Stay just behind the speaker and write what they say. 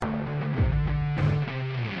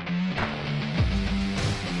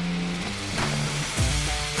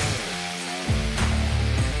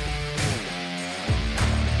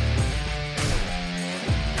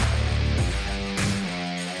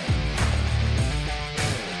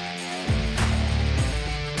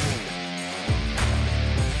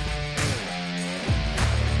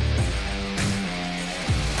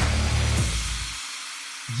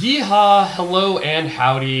Yeehaw, hello, and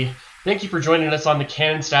howdy. Thank you for joining us on the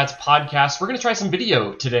Canon Stats podcast. We're going to try some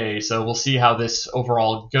video today, so we'll see how this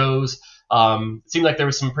overall goes. It seemed like there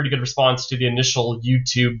was some pretty good response to the initial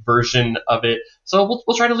YouTube version of it, so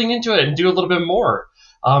we'll try to lean into it and do a little bit more.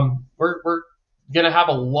 We're going to have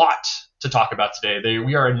a lot to talk about today.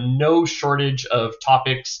 We are in no shortage of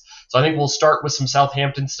topics, so I think we'll start with some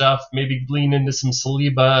Southampton stuff, maybe lean into some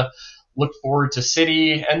Saliba, look forward to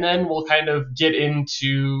City, and then we'll kind of get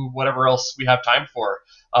into whatever else we have time for.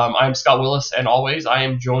 I'm Scott Willis, and always I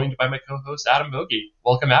am joined by my co-host Adam Bogey.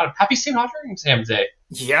 Welcome, Adam. Happy St. Otteringham's Day.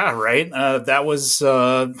 Yeah, right. That was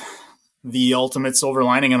the ultimate silver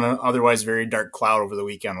lining on an otherwise very dark cloud over the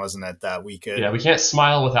weekend, wasn't it? That we could. Yeah, we can't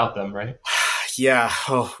smile without them, right? Yeah.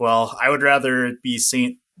 Oh, well, I would rather it be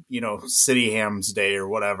City Ham's Day or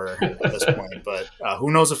whatever at this point. But who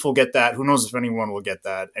knows if we'll get that? Who knows if anyone will get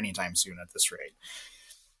that anytime soon at this rate?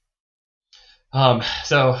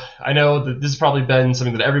 So I know that this has probably been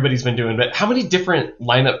something that everybody's been doing, but how many different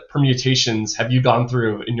lineup permutations have you gone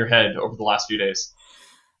through in your head over the last few days?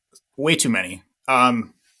 Way too many.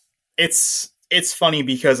 It's funny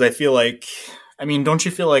because I feel like, don't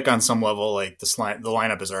you feel like on some level, like the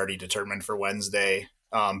lineup is already determined for Wednesday,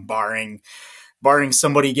 barring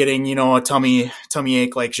somebody getting, a tummy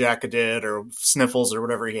ache like Xhaka did, or sniffles or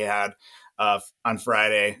whatever he had on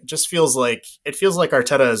Friday. It feels like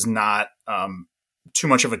Arteta is not too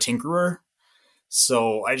much of a tinkerer.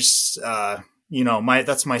 So I just,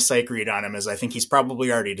 that's my psych read on him, is I think he's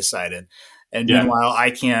probably already decided. And meanwhile, I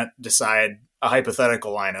can't decide a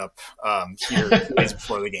hypothetical lineup here 2 days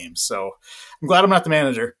before the game. So I'm glad I'm not the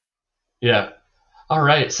manager. Yeah. All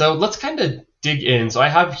right. So let's kind of dig in. So I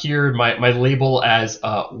have here my label as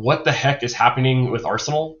what the heck is happening with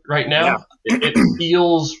Arsenal right now. Yeah. It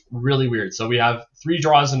feels really weird. So we have 3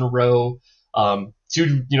 draws in a row,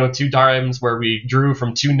 two times where we drew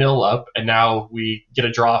from 2-0 up, and now we get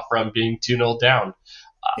a draw from being 2-0 down.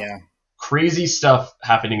 Crazy stuff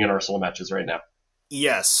happening in Arsenal matches right now.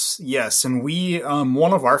 Yes. And we,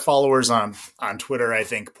 one of our followers on Twitter, I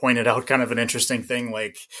think, pointed out kind of an interesting thing.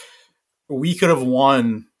 Like, we could have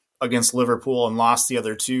won against Liverpool and lost the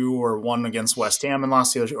other 2, or won against West Ham and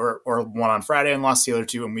lost the other 2, or won on Friday and lost the other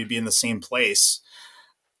 2, and we'd be in the same place.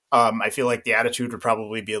 I feel like the attitude would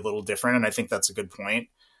probably be a little different, and I think that's a good point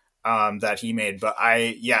that he made. But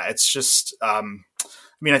it's just, I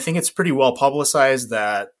think it's pretty well publicized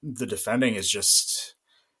that the defending is just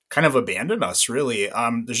kind of abandoned us, really.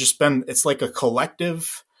 There's just been, it's like a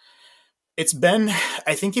collective. It's been,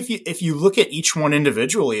 I think if you look at each one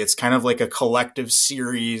individually, it's kind of like a collective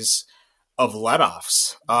series of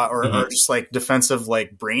let-offs or just like defensive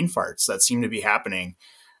like brain farts that seem to be happening.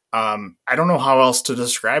 I don't know how else to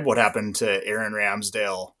describe what happened to Aaron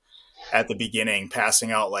Ramsdale at the beginning,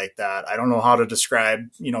 passing out like that. I don't know how to describe,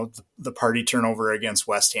 the party turnover against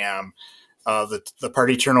West Ham, the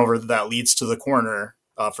party turnover that leads to the corner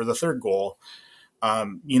for the third goal.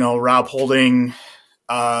 Rob Holding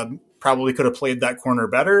probably could have played that corner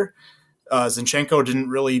better. Zinchenko didn't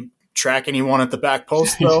really track anyone at the back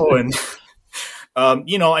post though. And,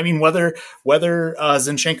 whether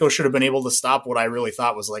Zinchenko should have been able to stop what I really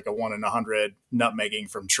thought was like a 1 in 100 nutmegging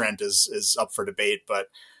from Trent is up for debate. But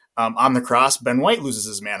on the cross, Ben White loses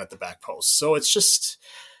his man at the back post. So it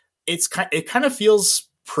kind of feels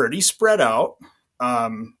pretty spread out.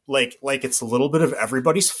 Like it's a little bit of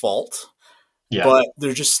everybody's fault, but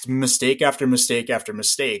they're just mistake after mistake after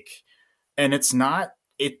mistake. And it's not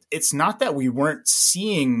that we weren't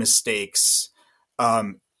seeing mistakes,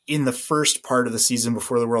 in the first part of the season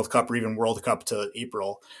before the World Cup, or even World Cup to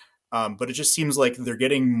April. But it just seems like they're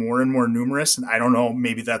getting more and more numerous. And I don't know,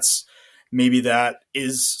 maybe that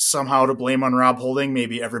is somehow to blame on Rob Holding.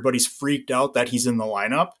 Maybe everybody's freaked out that he's in the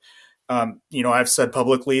lineup. I've said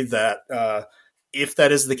publicly that if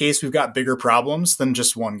that is the case, we've got bigger problems than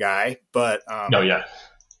just one guy. But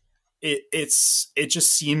it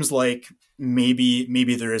just seems like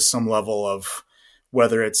maybe there is some level of,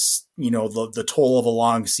 whether it's the toll of a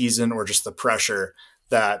long season or just the pressure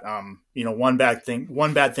that one bad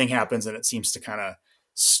thing happens and it seems to kind of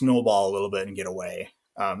snowball a little bit and get away.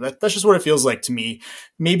 That's just what it feels like to me.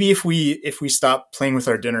 Maybe if we stop playing with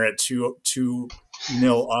our dinner at 2-0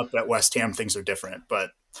 up at West Ham, things are different,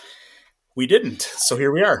 but we didn't. So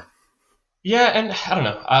here we are. Yeah. And I don't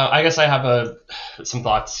know. I guess I have some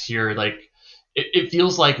thoughts here. Like, it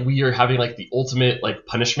feels like we are having like the ultimate like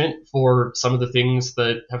punishment for some of the things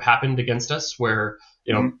that have happened against us, where,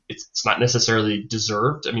 it's not necessarily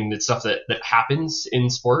deserved. I mean, it's stuff that happens in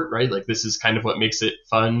sport, right? Like, this is kind of what makes it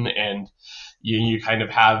fun. And you kind of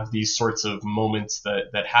have these sorts of moments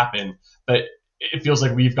that happen, but it feels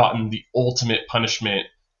like we've gotten the ultimate punishment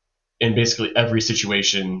in basically every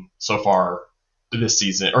situation so far this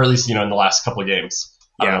season, or at least, in the last couple of games.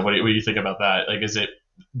 I don't know. What do you think about that? Like, is it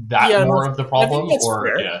that more of the problem, or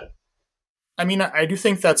fair. yeah? I mean, I do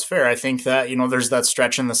think that's fair. I think that, there's that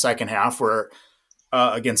stretch in the second half where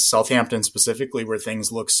against Southampton specifically, where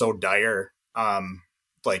things look so dire,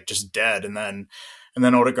 like just dead. And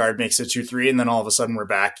then Odegaard makes it 2-3, and then all of a sudden we're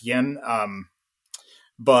back again.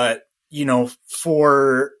 But,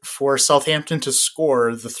 for Southampton to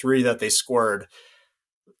score the 3 that they scored,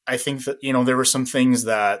 I think that, there were some things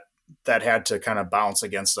that had to kind of bounce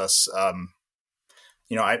against us.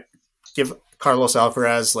 I give Carlos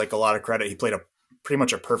Alcaraz like a lot of credit. He played pretty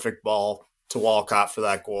much a perfect ball to Walcott for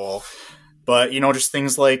that goal. But, just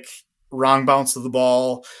things like wrong bounce of the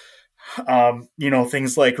ball,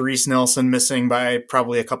 things like Reece Nelson missing by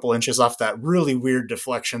probably a couple inches off that really weird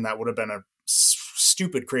deflection that would have been a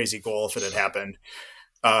stupid, crazy goal if it had happened.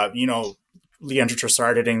 Leandro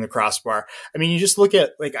Trossard hitting the crossbar. I mean, you just look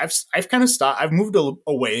at, like, I've kind of stopped. I've moved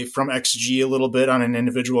away from XG a little bit on an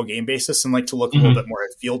individual game basis and like to look a little bit more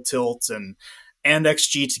at field tilt and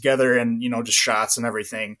XG together and, just shots and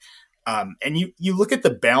everything. And you look at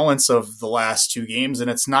the balance of the last 2 games, and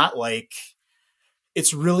it's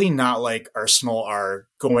really not like Arsenal are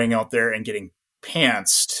going out there and getting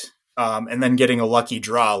pantsed and then getting a lucky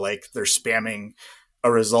draw. Like they're spamming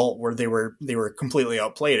a result where they were completely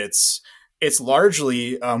outplayed. It's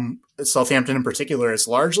largely Southampton in particular. It's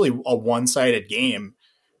largely a one-sided game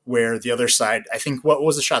where the other side, I think, what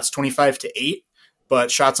was the shots? 25-8, but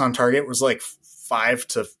shots on target was like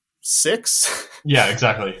 5-6. Yeah,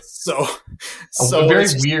 exactly. So a very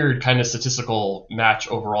weird kind of statistical match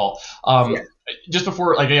overall. Just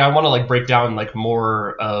before, I want to like break down like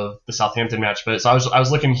more of the Southampton match, but so I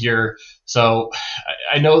was looking here. So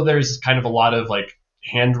I know there's kind of a lot of like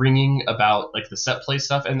hand wringing about like the set play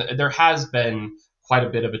stuff, and there has been quite a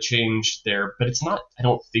bit of a change there, but it's not, I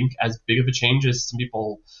don't think, as big of a change as some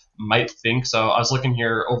people might think. So I was looking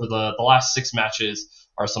here over the last 6 matches,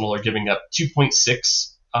 Arsenal are giving up 2.6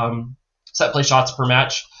 set play shots per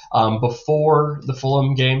match. Before the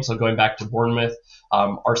Fulham game, so going back to Bournemouth,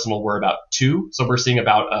 Arsenal were about 2. So we're seeing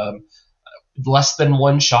about less than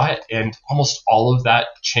 1 shot, and almost all of that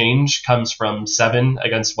change comes from 7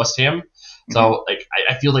 against West Ham. So like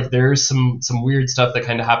I feel like there's some weird stuff that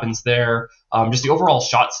kind of happens there. Just the overall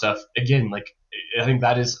shot stuff, again, like I think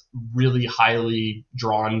that is really highly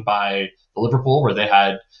drawn by the Liverpool, where they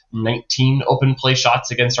had 19 open play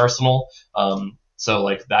shots against Arsenal. So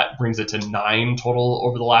like that brings it to 9 total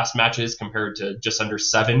over the last matches compared to just under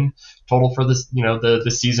 7 total for this,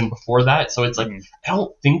 the season before that. So it's like, I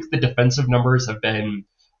don't think the defensive numbers have been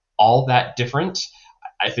all that different.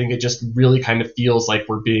 I think it just really kind of feels like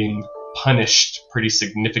we're being punished pretty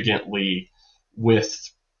significantly with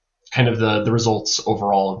kind of the results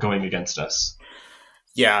overall going against us.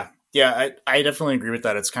 Yeah, I definitely agree with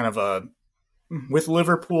that. It's kind of with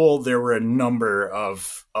Liverpool, there were a number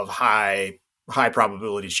of high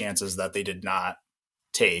probability chances that they did not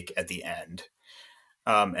take at the end.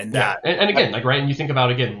 And again, like, right. And you think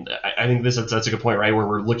about, again, I think that's a good point, right? Where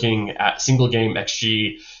we're looking at single game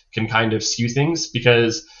XG can kind of skew things,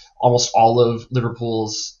 because almost all of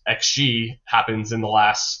Liverpool's XG happens in the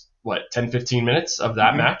last, 10-15 minutes of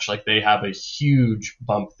that match. Like they have a huge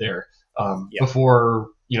bump there. Before,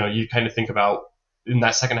 you kind of think about in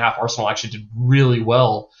that second half, Arsenal actually did really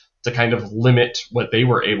well to kind of limit what they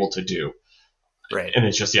were able to do. Right. And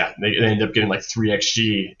it's just, they end up getting like 3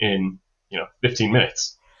 XG in, 15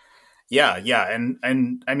 minutes. Yeah. And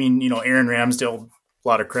I mean, Aaron Ramsdale, a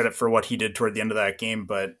lot of credit for what he did toward the end of that game.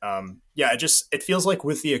 But it feels like,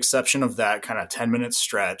 with the exception of that kind of 10-minute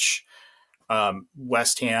stretch,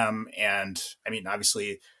 West Ham, and I mean,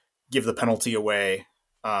 obviously give the penalty away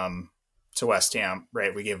to West Ham,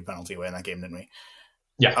 right? We gave a penalty away in that game, didn't we?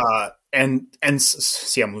 Yeah. And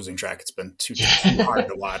see, I'm losing track. It's been too hard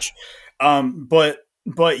to watch. But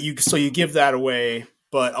you give that away.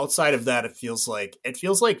 But outside of that, it feels like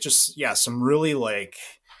just, some really like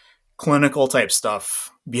clinical type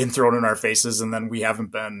stuff being thrown in our faces. And then we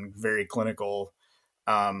haven't been very clinical,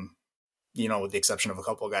 with the exception of a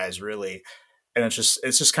couple of guys, really. And it's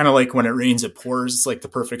just kind of like when it rains, it pours. It's like the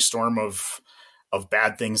perfect storm of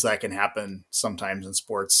bad things that can happen sometimes in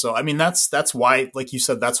sports. So, I mean, that's why, like you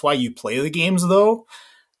said, that's why you play the games, though.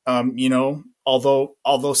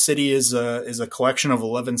 Although City is a collection of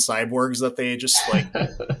 11 cyborgs that they just like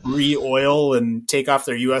re-oil and take off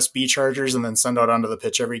their USB chargers and then send out onto the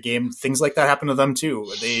pitch every game. Things like that happen to them too.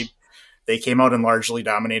 They came out and largely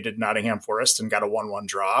dominated Nottingham Forest and got a 1-1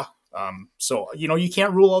 draw. So, you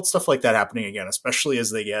can't rule out stuff like that happening again, especially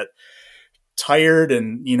as they get tired.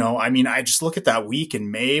 And, I mean, I just look at that week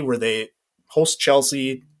in May where they host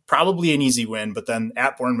Chelsea, probably an easy win, but then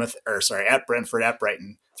at Brentford, at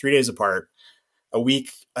Brighton, 3 days apart, a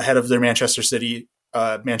week ahead of their Manchester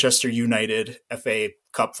United FA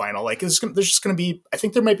Cup final. Like, there's just going to be, I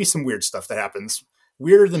think there might be some weird stuff that happens,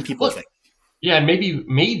 weirder than people think. Yeah, and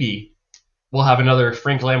maybe we'll have another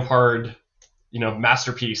Frank Lampard,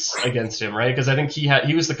 masterpiece against him, right? Because I think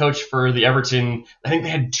he was the coach for the Everton. I think they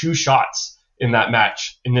had 2 shots in that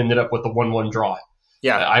match and ended up with a 1-1 draw.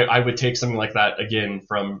 Yeah, I would take something like that again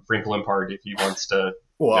from Frank Lampard if he wants to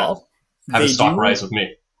have a stock rise with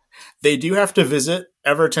me. They do have to visit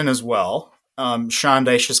Everton as well. Sean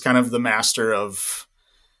Dyche is kind of the master of,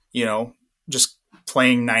 just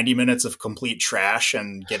playing 90 minutes of complete trash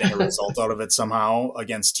and getting a result out of it somehow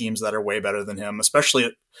against teams that are way better than him,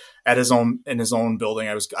 especially in his own building.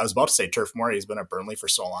 I was about to say Turf Moor. He's been at Burnley for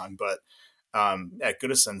so long, but at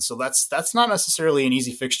Goodison. So that's not necessarily an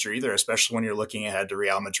easy fixture either, especially when you're looking ahead to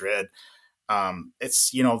Real Madrid.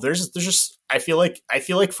 It's, there's just, I feel like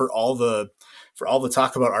for all the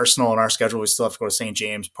talk about Arsenal and our schedule, we still have to go to St.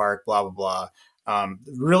 James Park, blah, blah, blah.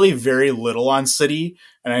 Really very little on City.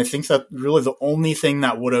 And I think that really the only thing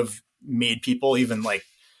that would have made people even like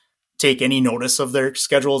take any notice of their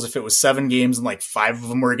schedules if it was 7 games and like 5 of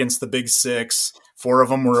them were against the big 6, 4 of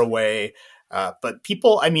them were away. But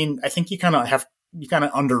people, I mean, I think you kind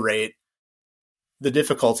of underrate the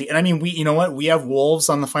difficulty. And I mean, we have Wolves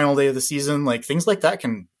on the final day of the season. Like, things like that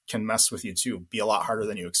can mess with you too, be a lot harder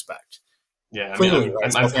than you expect. Yeah,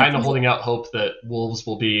 I'm kind of holding out hope that Wolves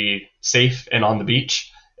will be safe and on the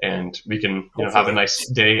beach, and we can have a nice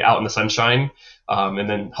day out in the sunshine, and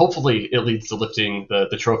then hopefully it leads to lifting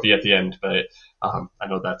the trophy at the end. But I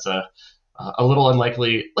know that's a little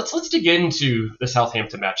unlikely. Let's dig into the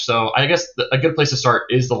Southampton match. So I guess a good place to start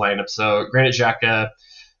is the lineup. So Granit Xhaka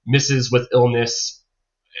misses with illness.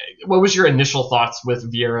 What was your initial thoughts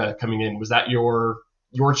with Vieira coming in? Was that your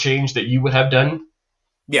change that you would have done?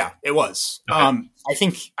 Yeah, it was. Okay.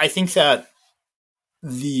 I think that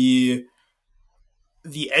the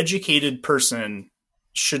educated person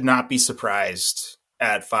should not be surprised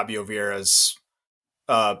at Fabio Vieira's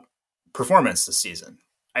performance this season.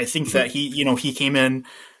 I think that he came in.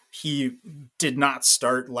 He did not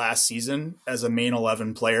start last season as a main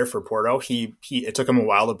 11 player for Porto. It took him a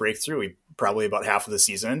while to break through. Probably about half of the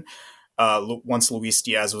season. Once Luis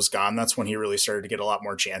Diaz was gone, that's when he really started to get a lot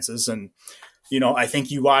more chances. And I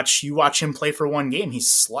think you watch him play for 1 game. He's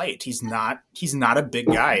slight. He's not a big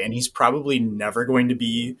guy, and he's probably never going to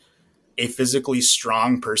be a physically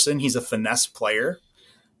strong person. He's a finesse player.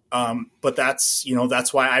 But that's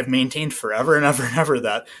why I've maintained forever and ever and ever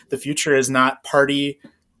that the future is not Partey,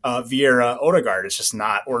 Vieira, Odegaard. It's just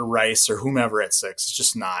not, or Rice or whomever at 6. It's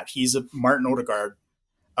just not. He's a Martin Odegaard.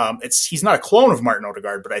 He's not a clone of Martin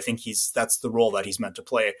Odegaard, but I think that's the role that he's meant to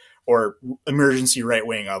play, or emergency right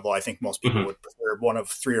wing. Although I think most people would prefer one of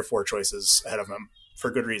 3 or 4 choices ahead of him for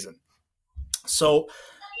good reason. So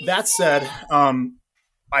that said,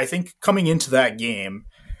 I think coming into that game,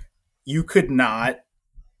 you could not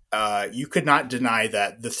deny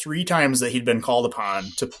that the 3 times that he'd been called upon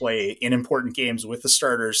to play in important games with the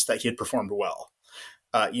starters that he had performed well.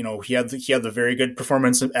 He had the very good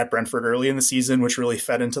performance at Brentford early in the season, which really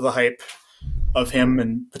fed into the hype of him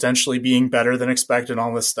and potentially being better than expected and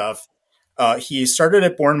all this stuff. He started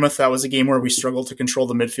at Bournemouth. That was a game where we struggled to control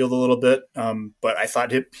the midfield a little bit. But I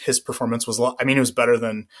thought his performance was, it was better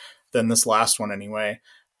than this last one anyway.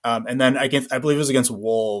 And then I believe it was against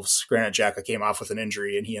Wolves, Granit Xhaka came off with an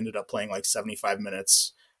injury and he ended up playing like 75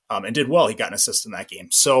 minutes and did well. He got an assist in that game.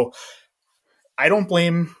 So I don't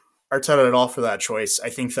blame Arteta at all for that choice. I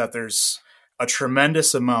think that there's a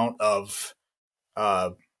tremendous amount of,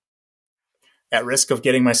 at risk of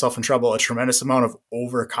getting myself in trouble, a tremendous amount of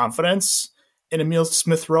overconfidence in Emile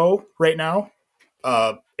Smith-Rowe right now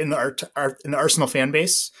in the Arsenal fan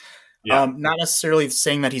base. Yeah. Not necessarily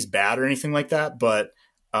saying that he's bad or anything like that, but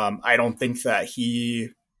I don't think that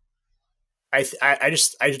I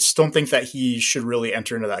just don't think that he should really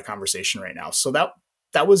enter into that conversation right now. So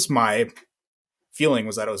that was my feeling,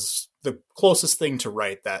 was that it was the closest thing to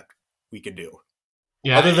right that we could do.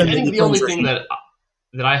 Yeah, I think the only thing that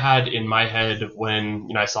I had in my head when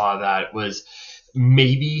I saw that was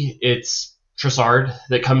maybe it's Trossard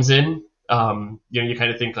that comes in. You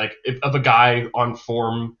kind of think like of a guy on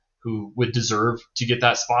form who would deserve to get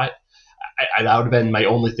that spot. That would have been my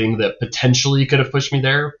only thing that potentially could have pushed me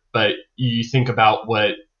there. But you think about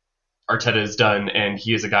what Arteta has done, and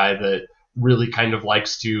he is a guy that really kind of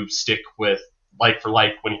likes to stick with like for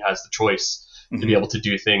like when he has the choice to be able to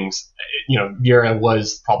do things. Vieira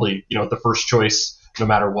was probably the first choice no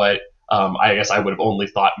matter what. I guess I would have only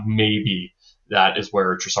thought maybe that is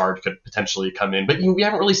where Trossard could potentially come in. But we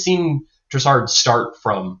haven't really seen Trossard start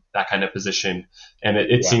from that kind of position, and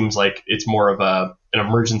it seems like it's more of an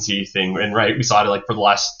emergency thing. And right, we saw it like for the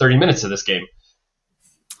last 30 minutes of this game.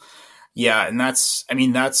 Yeah, and that's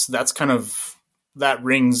kind of, that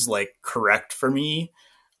rings like correct for me,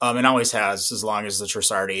 and always has, as long as the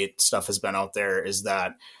Trossard 8 stuff has been out there, is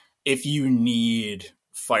that if you need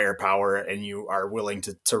firepower and you are willing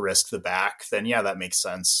to risk the back, then yeah, that makes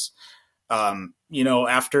sense.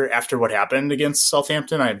 After what happened against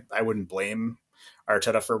Southampton, I wouldn't blame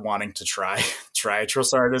Arteta for wanting to try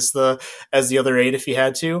Trossard as the other 8 if he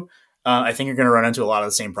had to. I think you're going to run into a lot of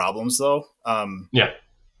the same problems though. Yeah.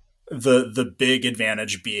 The big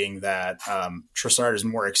advantage being that Trossard is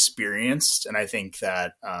more experienced, and I think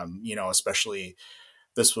that especially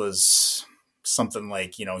this was something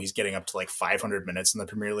like, he's getting up to like 500 minutes in the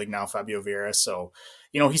Premier League now, Fabio Vieira. So,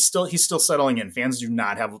 he's still settling in. Fans do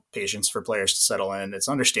not have patience for players to settle in. It's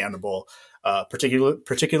understandable,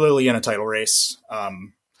 particularly in a title race.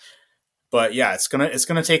 But yeah, it's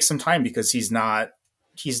gonna take some time because he's not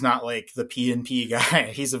like the P&P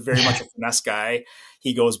guy. He's a very much a finesse guy.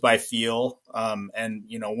 He goes by feel. And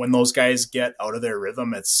when those guys get out of their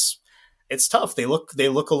rhythm, it's tough. They look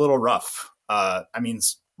a little rough.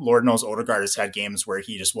 Lord knows Odegaard has had games where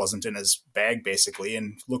he just wasn't in his bag basically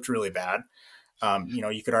and looked really bad.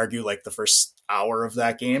 You could argue like the first hour of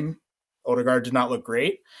that game, Odegaard did not look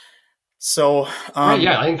great. So, right,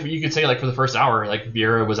 yeah, I think you could say like for the first hour, like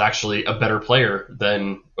Vieira was actually a better player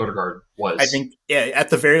than Odegaard was. I think, yeah, at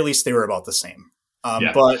the very least they were about the same.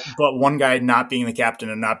 But one guy not being the captain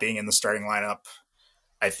and not being in the starting lineup,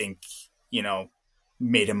 I think,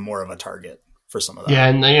 made him more of a target for some of that. Yeah,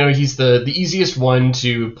 and he's the easiest one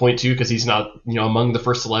to point to because he's not among the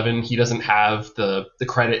first 11. He doesn't have the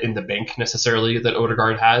credit in the bank necessarily that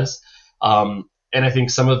Odegaard has. And I think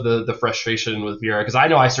some of the frustration with Vieira, because I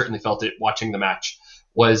know I certainly felt it watching the match,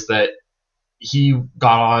 was that he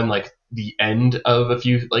got on like the end of a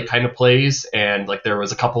few like kind of plays, and like there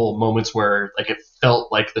was a couple moments where like it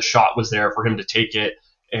felt like the shot was there for him to take it,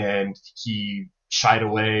 and he shied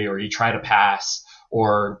away or he tried to pass,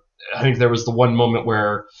 or I think there was the one moment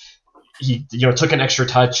where he took an extra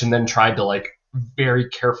touch and then tried to like very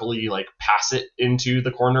carefully like pass it into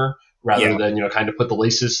the corner rather than kind of put the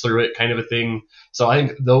laces through it, kind of a thing. So I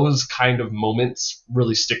think those kind of moments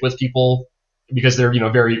really stick with people because they're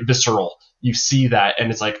very visceral. You see that and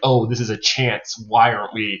it's like, oh, this is a chance. Why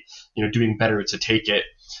aren't we doing better to take it?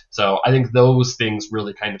 So I think those things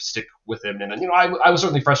really kind of stick with him. And I was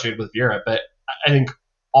certainly frustrated with Vieira, but I think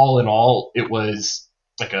all in all it was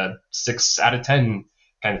like a 6 out of 10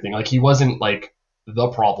 kind of thing. Like he wasn't like the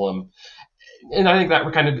problem. And I think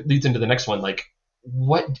that kind of leads into the next one. Like,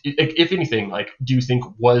 what, if anything, like, do you think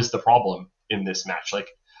was the problem in this match? Like,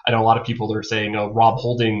 I know a lot of people are saying, oh, Rob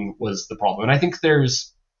Holding was the problem. And I think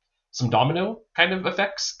there's some domino kind of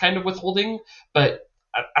effects kind of with Holding, but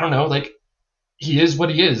I don't know, like, he is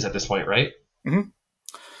what he is at this point, right? Mm-hmm.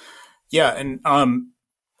 Yeah. And,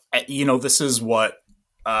 this is what,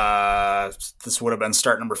 this would have been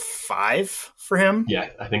start number 5 for him. Yeah,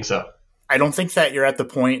 I think so. I don't think that you're at the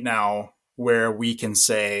point now where we can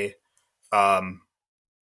say, guys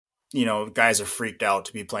are freaked out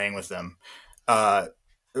to be playing with them.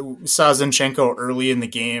 We saw Zinchenko early in the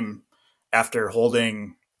game after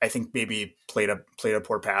Holding, I think maybe played a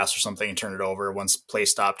poor pass or something and turned it over once play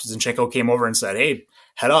stopped. Zinchenko came over and said, "Hey,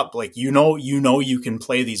 head up. Like, you can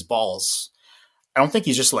play these balls." I don't think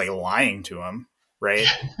he's just like lying to him. Right.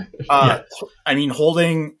 Yeah.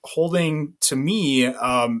 Holding to me,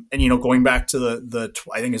 and going back to the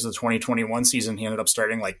I think it's the 2021 season, he ended up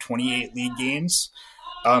starting like 28 league games.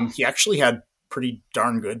 He actually had pretty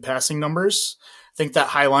darn good passing numbers. I think that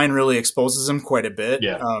high line really exposes him quite a bit.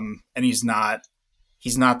 Yeah. And he's not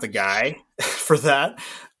the guy for that.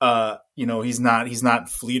 He's not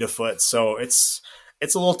fleet of foot. So it's a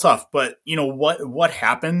little tough, but what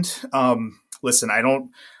happened? Listen, I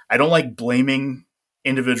don't like blaming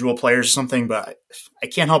individual players or something, but I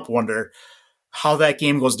can't help wonder how that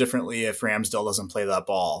game goes differently if Ramsdale doesn't play that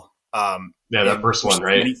ball. That first one,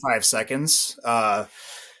 right? 25 seconds.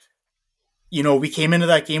 We came into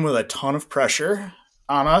that game with a ton of pressure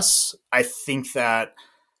on us. I think that,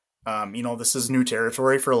 this is new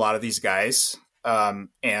territory for a lot of these guys. I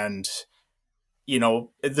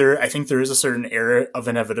think there is a certain air of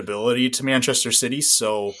inevitability to Manchester City.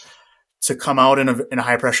 So to come out in a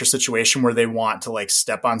high pressure situation where they want to like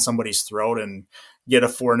step on somebody's throat and get a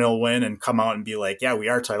 4-0 win and come out and be like, yeah, we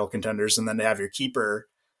are title contenders. And then to have your keeper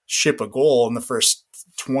ship a goal in the first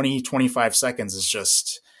 20, 25 seconds is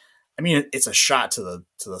just, I mean, it's a shot to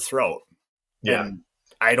the throat. Yeah. And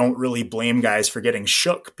I don't really blame guys for getting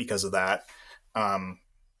shook because of that.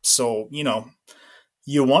 So,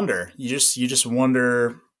 you wonder, you just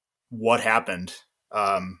wonder what happened.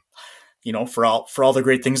 For all the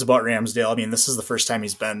great things about Ramsdale, I mean, this is the first time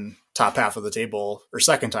he's been top half of the table, or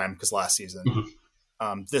second time, because last season,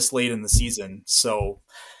 this late in the season. So,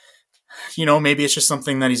 maybe it's just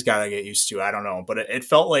something that he's got to get used to. I don't know, but it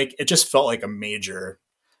just felt like a major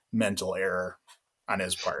mental error on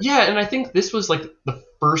his part. Yeah, and I think this was like the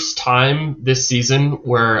first time this season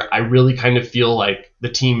where I really kind of feel like the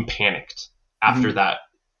team panicked after that.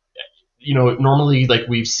 Normally, like,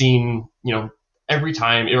 we've seen, every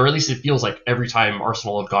time, or at least it feels like every time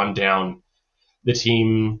Arsenal have gone down, the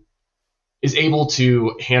team is able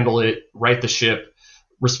to handle it, right the ship,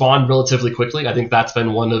 respond relatively quickly. I think that's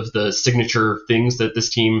been one of the signature things that this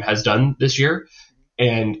team has done this year.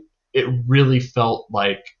 And it really felt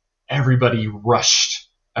like everybody rushed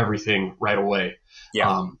everything right away.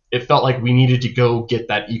 Yeah. It felt like we needed to go get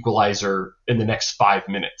that equalizer in the next 5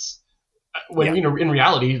 minutes. When, in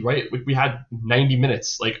reality, right, we had 90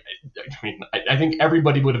 minutes. Like, I think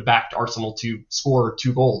everybody would have backed Arsenal to score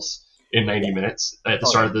 2 goals in 90 minutes at the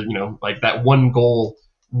start of the, like, that one goal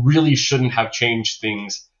really shouldn't have changed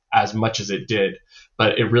things as much as it did.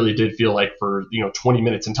 But it really did feel like for, 20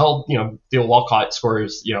 minutes until, Theo Walcott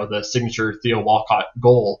scores, the signature Theo Walcott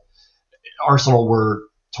goal, Arsenal were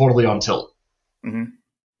totally on tilt. Mm-hmm.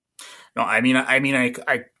 No, I mean,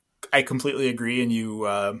 I completely agree.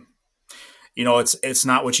 And it's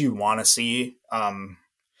not what you want to see.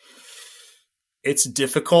 It's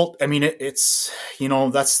difficult. I mean, I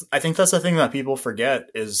think that's the thing that people forget,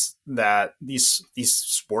 is that these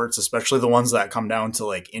sports, especially the ones that come down to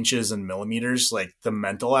like inches and millimeters, like the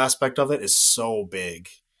mental aspect of it is so big.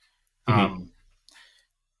 Mm-hmm.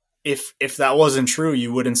 If that wasn't true,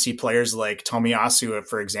 you wouldn't see players like Tomiyasu,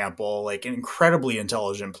 for example, like an incredibly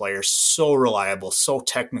intelligent player, so reliable, so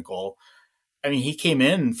technical. I mean, he came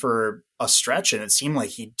in for a stretch and it seemed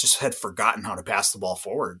like he just had forgotten how to pass the ball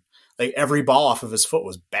forward. Like, every ball off of his foot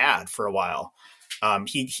was bad for a while.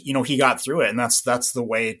 He got through it, and that's the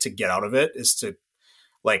way to get out of it, is to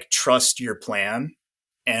like trust your plan.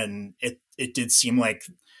 And it did seem like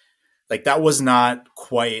that was not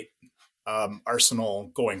quite Arsenal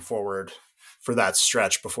going forward for that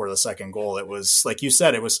stretch before the second goal. It was like you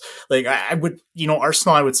said, it was like I would,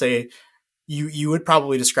 Arsenal, I would say you would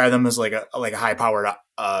probably describe them as like a high powered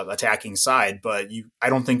attacking side, but I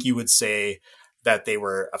don't think you would say that they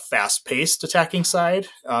were a fast paced attacking side.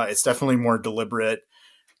 It's definitely more deliberate.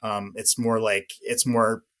 It's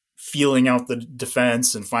more feeling out the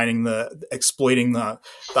defense and exploiting the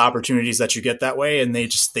opportunities that you get that way. And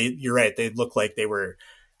you're right. They look like they were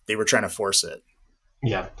trying to force it.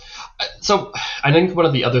 Yeah. So I think one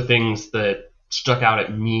of the other things that stuck out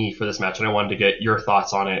at me for this match, and I wanted to get your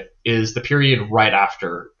thoughts on it, is the period right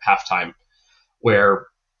after halftime, where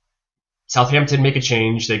Southampton make a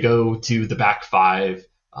change. They go to the back 5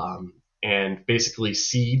 and basically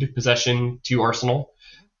cede possession to Arsenal.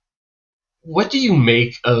 What do you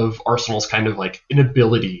make of Arsenal's kind of like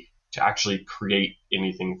inability to actually create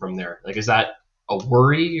anything from there? Like, is that a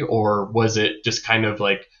worry, or was it just kind of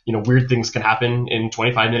like, weird things can happen in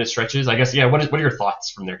 25-minute stretches? I guess, yeah. What are your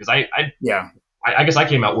thoughts from there? Because I guess I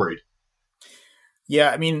came out worried.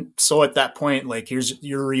 Yeah, I mean, so at that point, like, here's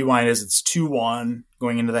your rewind, is it's 2-1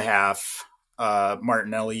 going into the half.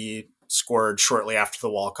 Martinelli scored shortly after the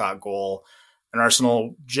Walcott goal, and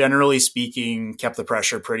Arsenal, generally speaking, kept the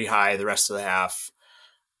pressure pretty high the rest of the half.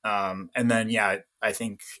 And then, I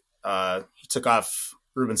think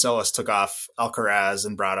Ruben Celis took off Alcaraz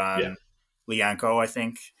and brought on Lianco, I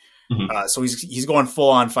think. Mm-hmm. So he's going full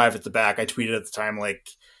on 5 at the back. I tweeted at the time, like,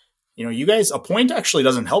 you guys, a point actually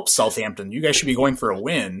doesn't help Southampton. You guys should be going for a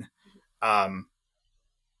win. And,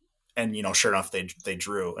 sure enough, they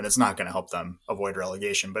drew, and it's not going to help them avoid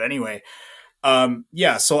relegation. But anyway,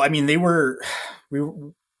 so, I mean,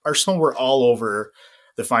 Arsenal were all over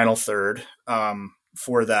the final third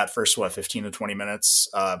for that first, 15 to 20 minutes.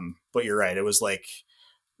 But you're right. It was like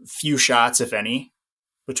few shots, if any,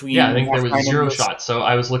 between. Yeah, I think there was 0 shots. So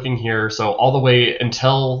I was looking here. So all the way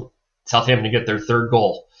until Southampton get their third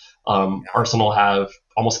goal, Arsenal have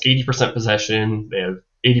almost 80% possession. They have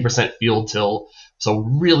 80% field tilt. So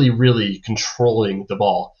really, really controlling the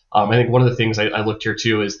ball. I think one of the things I looked here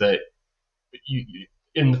too is that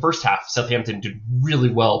in the first half, Southampton did really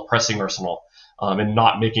well pressing Arsenal. and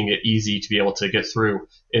not making it easy to be able to get through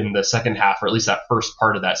in the second half, or at least that first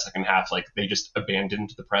part of that second half. Like they just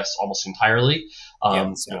abandoned the press almost entirely.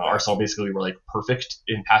 Arsenal basically were like perfect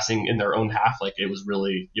in passing in their own half. Like it was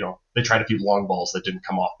really, they tried a few long balls that didn't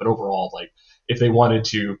come off, but overall, like if they wanted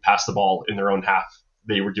to pass the ball in their own half,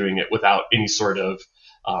 they were doing it without any sort of,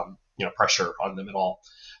 pressure on them at all.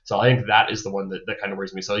 So I think that is the one that kind of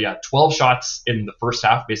worries me. So yeah, 12 shots in the first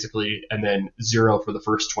half basically, and then 0 for the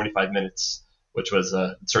first 25 minutes, which was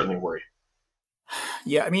certainly a worry.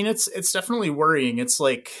 Yeah, I mean it's definitely worrying. It's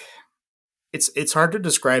like it's hard to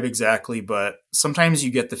describe exactly, but sometimes you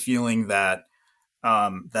get the feeling that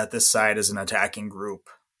that this side is an attacking group.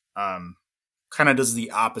 Kind of does the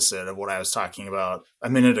opposite of what I was talking about a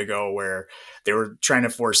minute ago, where they were trying to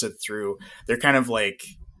force it through. They're kind of like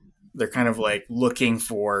looking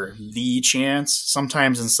for the chance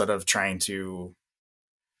sometimes, instead of trying to,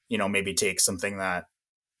 maybe take something that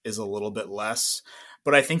is a little bit less.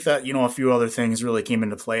 But I think that, a few other things really came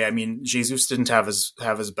into play. I mean, Jesus didn't have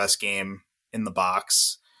his best game in the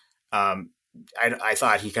box. I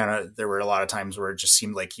thought there were a lot of times where it just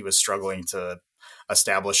seemed like he was struggling to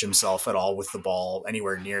establish himself at all with the ball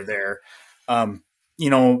anywhere near there.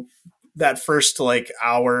 That first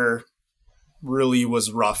hour really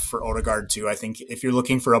was rough for Odegaard too. I think if you're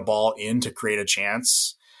looking for a ball in to create a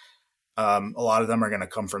chance, a lot of them are going to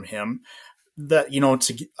come from him. That,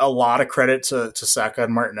 to a lot of credit to Saka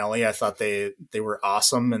and Martinelli. I thought they were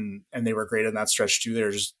awesome and they were great in that stretch too. They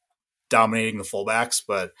were just dominating the fullbacks,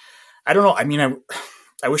 but I don't know. I mean,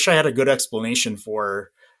 I wish I had a good explanation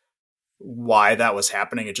for why that was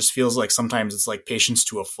happening. It just feels like sometimes it's like patience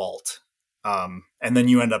to a fault. And then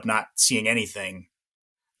you end up not seeing anything,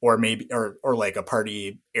 or maybe, or like a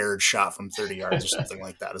Partey aired shot from 30 yards or something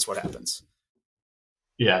like that is what happens.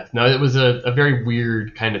 Yeah, no, it was a very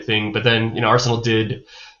weird kind of thing. But then, Arsenal did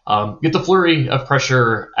get the flurry of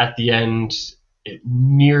pressure at the end. It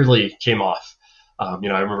nearly came off. I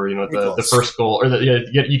remember, the first goal, or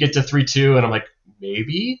you get to 3-2, and I'm like,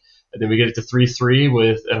 maybe. And then we get it to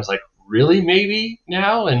 3-3 and I was like, really, maybe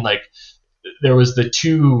now? And like, there was the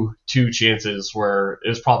two chances where it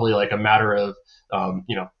was probably like a matter of,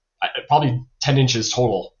 probably 10 inches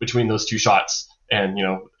total between those two shots. And,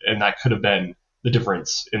 and that could have been the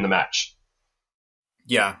difference in the match.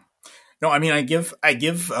 Yeah. No, I mean, I guess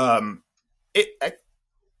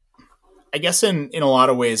in a lot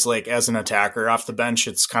of ways, like as an attacker off the bench,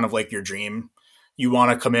 it's kind of like your dream. You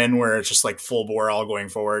want to come in where it's just like full bore all going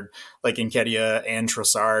forward, like Nketiah and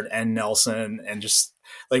Trossard and Nelson, and just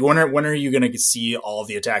like when are you going to see all of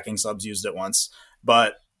the attacking subs used at once?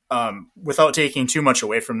 But without taking too much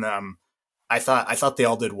away from them, I thought they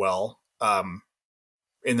all did well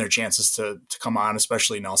in their chances to come on,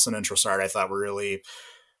 especially Nelson and Trossard. I thought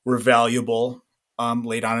were valuable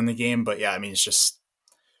late on in the game. But yeah, I mean, it's just,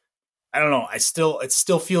 I don't know. It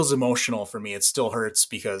still feels emotional for me. It still hurts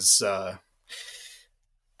because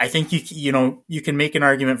I think you can make an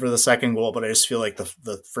argument for the second goal, but I just feel like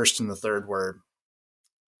the first and the third were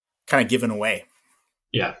kind of given away.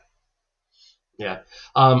 Yeah. Yeah.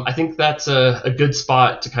 I think that's a good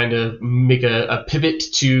spot to kind of make a pivot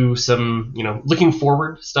to some, looking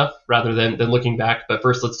forward stuff rather than looking back. But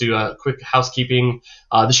first, let's do a quick housekeeping.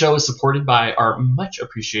 The show is supported by our much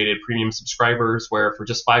appreciated premium subscribers, where for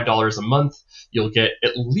just $5 a month, you'll get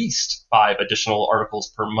at least 5 additional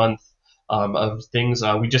articles per month of things.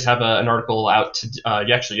 We just have an article out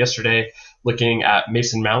actually yesterday looking at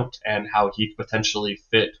Mason Mount and how he could potentially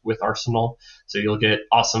fit with Arsenal. So you'll get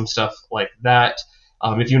awesome stuff like that.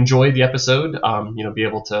 If you enjoyed the episode, be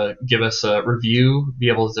able to give us a review, be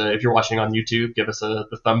able to, if you're watching on YouTube, give us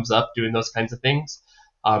the thumbs up, doing those kinds of things.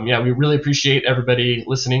 We really appreciate everybody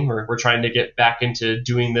listening. We're trying to get back into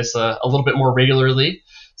doing this a little bit more regularly.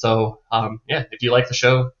 So, if you like the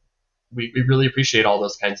show, we really appreciate all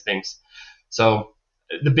those kinds of things. So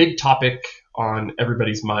the big topic on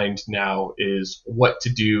everybody's mind now is what to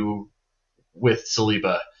do with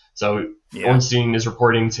Saliba. So Ornstein is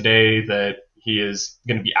reporting today that he is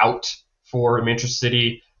going to be out for Manchester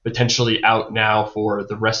City, potentially out now for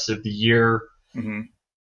the rest of the year. Mm-hmm.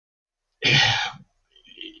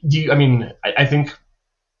 I think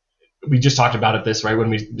we just talked about it this, right, when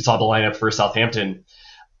we saw the lineup for Southampton.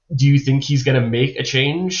 Do you think he's going to make a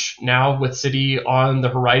change now with City on the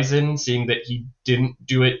horizon, seeing that he didn't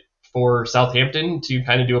do it for Southampton, to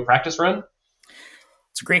kind of do a practice run?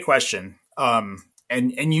 It's a great question.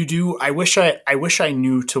 And you do. I wish I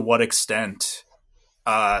knew to what extent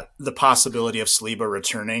the possibility of Saliba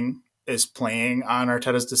returning is playing on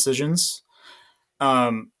Arteta's decisions.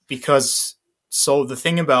 Because So the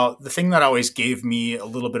thing that always gave me a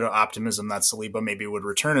little bit of optimism that Saliba maybe would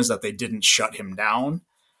return is that they didn't shut him down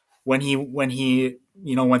when he went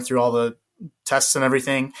through all the tests and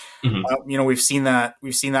everything. Mm-hmm. We've seen that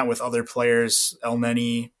with other players.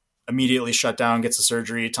 Elneny immediately shut down, gets a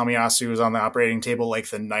surgery. Tomiyasu was on the operating table like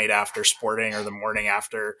the night after Sporting or the morning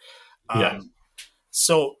after. Yeah.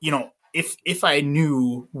 So if I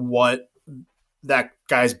knew what that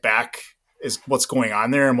guy's back is, what's going on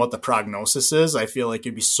there and what the prognosis is, I feel like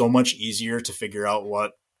it'd be so much easier to figure out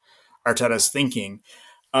what Arteta's thinking.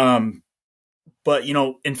 But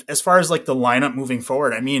as far as like the lineup moving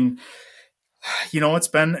forward, I mean, it's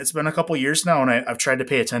been a couple years now, and I've tried to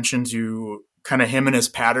pay attention to kind of him and his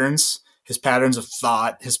patterns of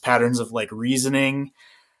thought, his patterns of like reasoning.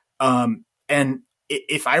 And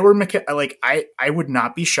if I were I would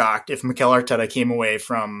not be shocked if Mikel Arteta came away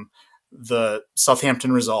from the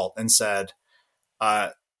Southampton result and said,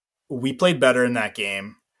 we played better in that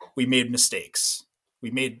game. We made mistakes.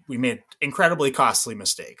 We made incredibly costly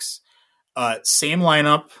mistakes. Same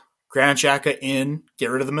lineup, Granit Xhaka in,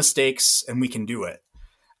 get rid of the mistakes, and we can do it.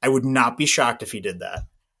 I would not be shocked if he did that.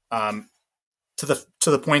 To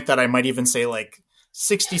the point that I might even say like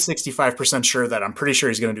 65% sure that I'm pretty sure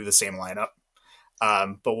he's going to do the same lineup.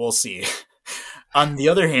 But we'll see. On the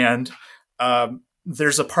other hand,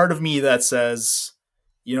 there's a part of me that says,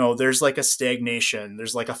 there's like a stagnation.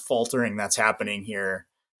 There's like a faltering that's happening here.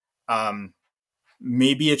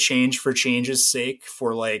 Maybe a change for change's sake,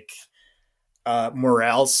 for like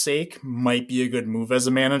morale's sake, might be a good move as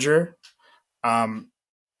a manager.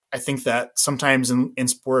 I think that sometimes in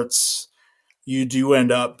sports, you do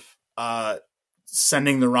end up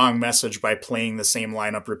sending the wrong message by playing the same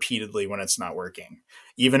lineup repeatedly when it's not working.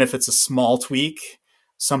 Even if it's a small tweak,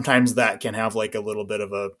 sometimes that can have like a little bit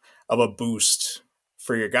of a boost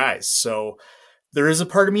for your guys. So there is a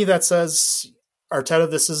part of me that says,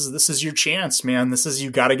 Arteta, this is your chance, man. This is,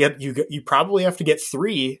 you probably have to get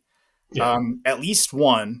 3, at least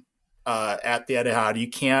 1 at the Etihad.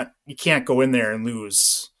 You can't go in there and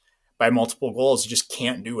lose by multiple goals. You just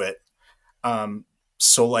can't do it.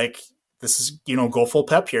 So like, this is, go full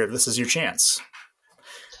Pep here. This is your chance.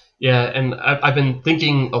 Yeah, and I've been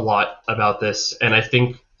thinking a lot about this, and I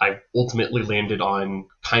think I ultimately landed on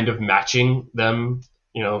kind of matching them,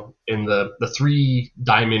 in the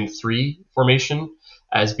 3-diamond-3 formation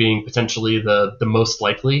as being potentially the most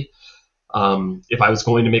likely if I was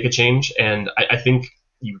going to make a change. And I think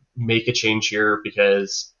you make a change here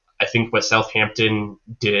because I think what Southampton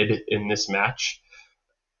did in this match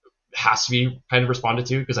has to be kind of responded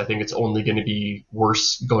to, because I think it's only going to be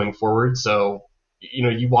worse going forward. So,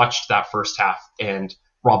 you watched that first half and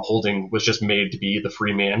Rob Holding was just made to be the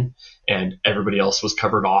free man and everybody else was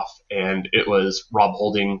covered off, and it was Rob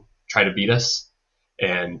Holding try to beat us.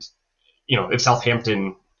 And, if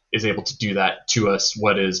Southampton is able to do that to us,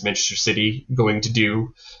 what is Manchester City going to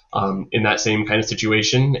do in that same kind of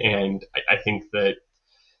situation? And I think that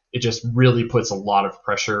it just really puts a lot of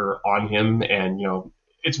pressure on him. And,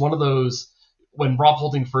 it's one of those, when Rob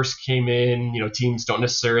Holding first came in, teams don't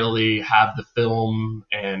necessarily have the film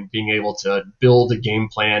and being able to build a game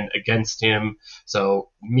plan against him.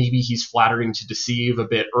 So maybe he's flattering to deceive a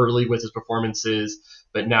bit early with his performances,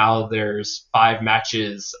 but now there's 5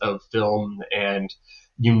 matches of film and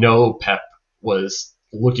Pep was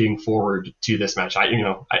looking forward to this match.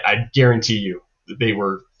 I guarantee you they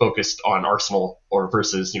were focused on Arsenal or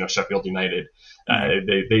versus, Sheffield United.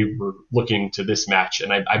 They were looking to this match,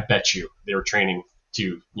 and I bet you they were training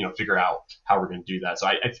to, figure out how we're going to do that. So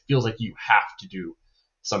it feels like you have to do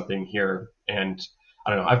something here. And I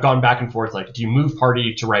don't know, I've gone back and forth. Like, do you move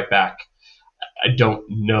Partey to right back? I don't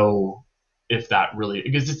know if that really,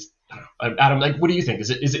 because it's, Adam, like, what do you think? Is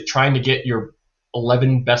it trying to get your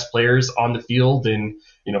 11 best players on the field and,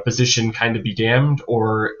 position kind of be damned,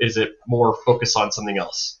 or is it more focused on something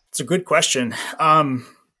else? It's a good question. I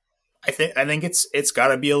think it's got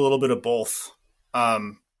to be a little bit of both.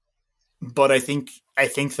 But I think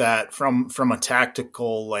that from a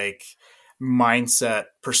tactical like mindset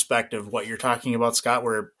perspective, what you're talking about, Scott,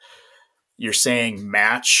 where you're saying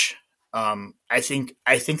match, I think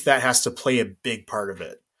that has to play a big part of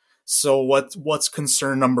it. So what's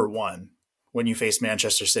concern number 1 when you face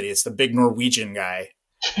Manchester City? It's the big Norwegian guy.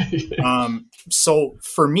 So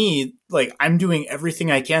for me, like, I'm doing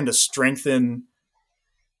everything I can to strengthen.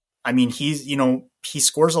 I mean, he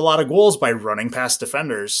scores a lot of goals by running past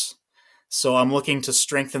defenders. So I'm looking to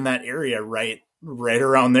strengthen that area right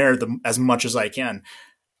around there as much as I can.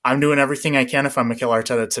 I'm doing everything I can if I'm Mikel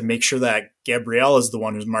Arteta to make sure that Gabriel is the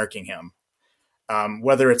one who's marking him.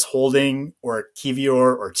 Whether it's Holding or Kivior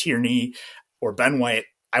or Tierney or Ben White,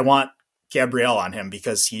 I want Gabriel on him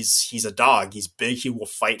because he's a dog. He's big. He will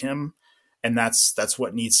fight him, and that's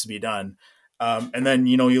what needs to be done. And then,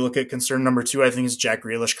 you look at concern number 2, I think is Jack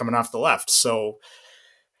Grealish coming off the left. So,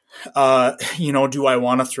 do I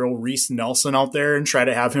want to throw Reece Nelson out there and try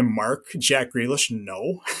to have him mark Jack Grealish?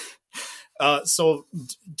 No. So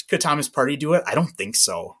could Thomas Partey do it? I don't think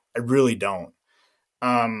so. I really don't.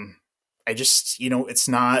 I just, it's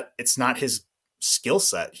not his skill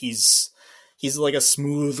set. He's like a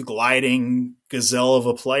smooth gliding gazelle of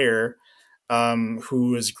a player,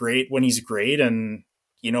 who is great when he's great. And,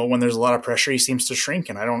 when there's a lot of pressure, he seems to shrink,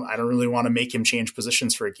 and I don't really want to make him change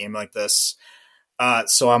positions for a game like this.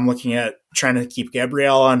 So I'm looking at trying to keep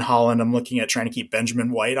Gabriel on Haaland. I'm looking at trying to keep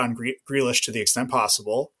Benjamin White on Grealish to the extent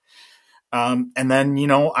possible. And then,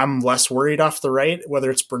 I'm less worried off the right,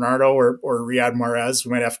 whether it's Bernardo or Riyad Mahrez.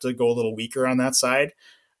 We might have to go a little weaker on that side.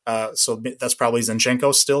 So that's probably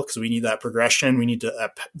Zinchenko still, because we need that progression. We need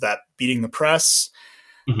to that beating the press.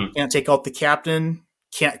 Mm-hmm. Can't take out the captain.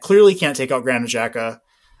 Clearly can't take out Granit Xhaka.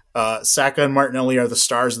 Saka and Martinelli are the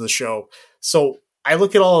stars of the show. So I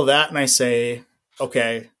look at all of that and I say,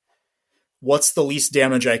 okay, what's the least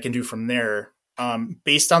damage I can do from there?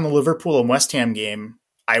 Based on the Liverpool and West Ham game,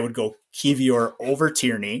 I would go Kivior over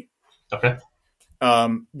Tierney. Okay.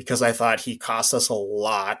 Because I thought he cost us a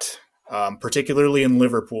lot, particularly in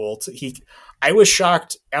Liverpool. I was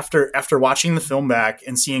shocked after watching the film back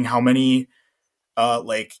and seeing how many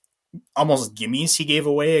almost gimmies he gave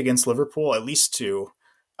away against Liverpool, at least 2.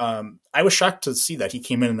 I was shocked to see that he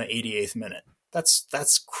came in the 88th minute.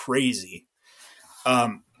 That's crazy.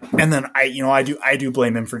 And then I do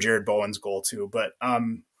blame him for Jared Bowen's goal too. But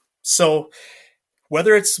so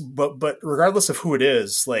whether it's but regardless of who it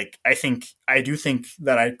is, I do think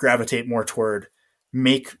that I gravitate more toward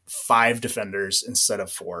make 5 defenders instead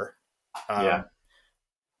of 4. Yeah.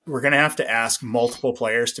 We're going to have to ask multiple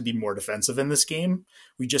players to be more defensive in this game.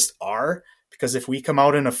 We just are, because if we come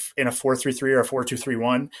out in a 4-3-3 or a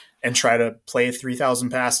 4-2-3-1 and try to play 3,000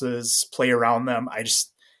 passes, play around them,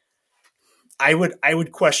 I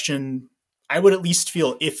would question. I would at least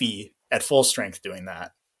feel iffy at full strength doing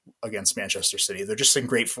that against Manchester City. They're just in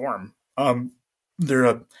great form. They're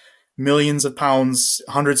a millions of pounds,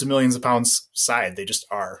 hundreds of millions of pounds side. They just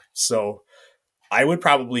are. So I would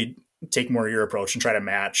probably take more your approach and try to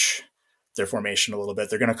match their formation a little bit.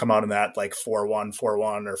 They're going to come out in that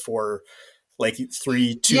 4-1-4-1 or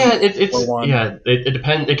 4-3-2. Yeah, it's 4-1. Yeah, it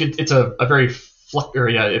depends. It's a very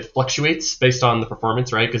it fluctuates based on the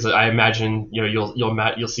performance, right? Because I imagine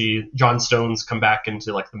you'll see John Stones come back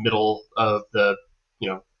into the middle of the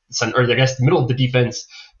center, or I guess the middle of the defense,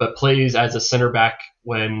 but plays as a center back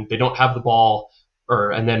when they don't have the ball,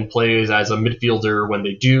 and then plays as a midfielder when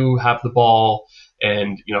they do have the ball,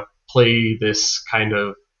 and play this kind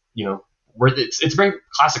of where it's very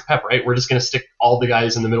classic Pep, right? We're just going to stick all the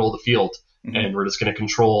guys in the middle of the field, mm-hmm. and we're just going to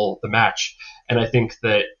control the match. And I think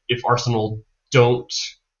that if Arsenal don't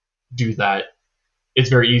do that, it's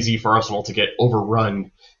very easy for Arsenal to get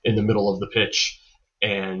overrun in the middle of the pitch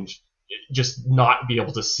and just not be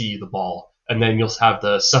able to see the ball. And then you'll have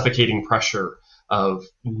the suffocating pressure of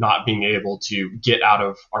not being able to get out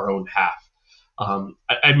of our own half.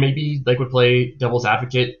 I maybe would play devil's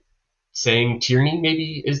advocate, saying Tierney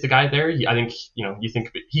maybe is the guy there. I think you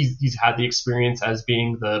think he's had the experience as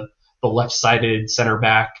being the left-sided center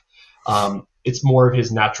back. It's more of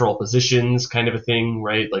his natural positions kind of a thing,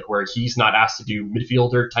 right? Where he's not asked to do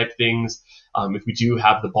midfielder type things. If we do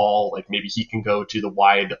have the ball, maybe he can go to the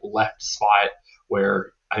wide left spot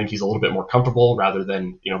where I think he's a little bit more comfortable, rather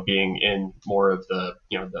than being in more of the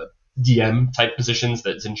the DM type positions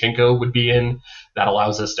that Zinchenko would be in. That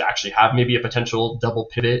allows us to actually have maybe a potential double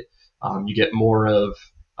pivot. You get more of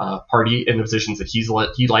Partey in the positions that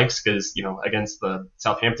he likes, because against the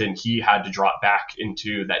Southampton he had to drop back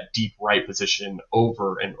into that deep right position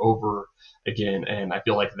over and over again, and I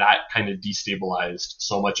feel like that kind of destabilized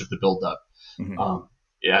so much of the build-up. Mm-hmm.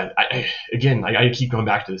 I keep going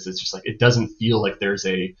back to this. It's just it doesn't feel like there's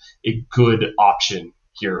a good option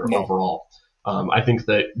here overall. I think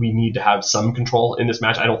that we need to have some control in this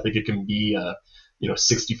match. I don't think it can be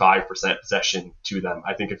 65% possession to them.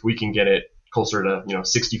 I think if we can get it closer to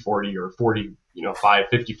 60-40 or 45-55,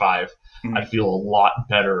 mm-hmm. I feel a lot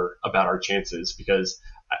better about our chances, because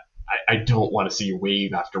I don't want to see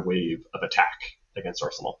wave after wave of attack against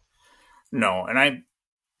Arsenal. No, and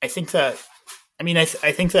I think that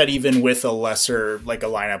I think that even with a lesser a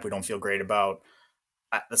lineup we don't feel great about,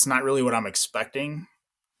 that's not really what I'm expecting.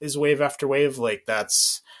 Is wave after wave.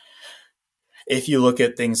 That's, if you look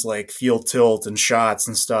at things like field tilt and shots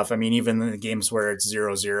and stuff, even in the games where it's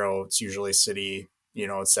 0-0, it's usually City,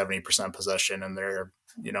 it's 70% possession and they're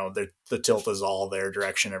the tilt is all their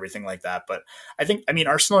direction, everything like that. But I mean,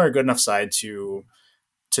 Arsenal are a good enough side to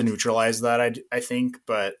neutralize that. I think,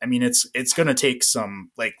 but I mean, it's going to take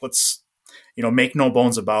some, like, let's, make no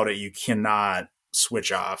bones about it. You cannot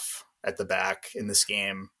switch off at the back in this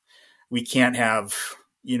game. We can't have,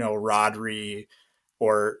 Rodri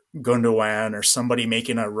or Gundogan or somebody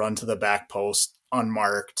making a run to the back post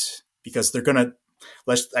unmarked, because they're going to,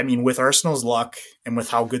 with Arsenal's luck and with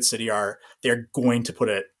how good City are, they're going to put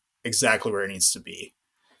it exactly where it needs to be.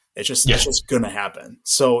 It's just going to happen.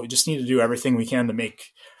 So we just need to do everything we can to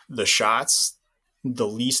make the shots the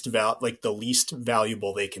least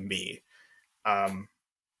valuable they can be.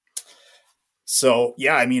 So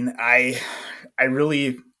yeah, I mean, I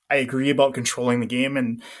agree about controlling the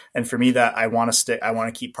game, and for me, that I want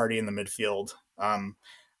to keep Partey in the midfield.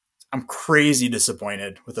 I'm crazy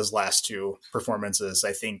disappointed with his last two performances.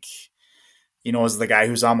 I think, as the guy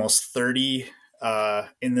who's almost 30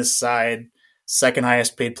 in this side, second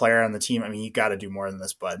highest paid player on the team, I mean, you got to do more than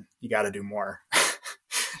this, bud. You got to do more.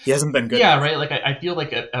 He hasn't been good. Yeah, right. Like, I feel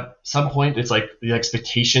like at some point it's like the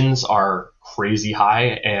expectations are crazy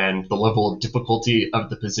high, and the level of difficulty of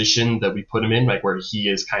the position that we put him in, like where he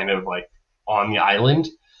is kind of like on the island.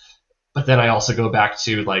 But then I also go back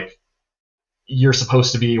to, like, you're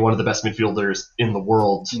supposed to be one of the best midfielders in the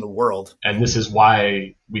world. And this is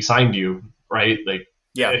why we signed you, right? Like,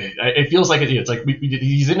 yeah, it feels like it's like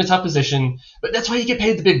he's in a tough position, but that's why you get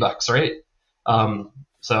paid the big bucks, right?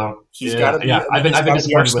 So he's got to be. Yeah, I've been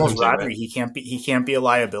disappointed with him. Rodri. Right? He can't be a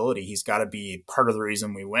liability. He's got to be part of the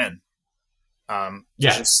reason we win.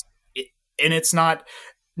 Yes, and it's not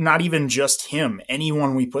even just him.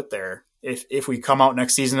 Anyone we put there, if we come out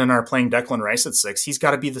next season and are playing Declan Rice at 6, he's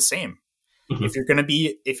got to be the same. Mm-hmm. If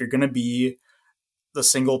you're gonna be the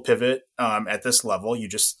single pivot at this level, you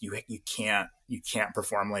can't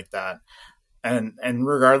perform like that. And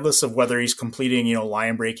regardless of whether he's completing,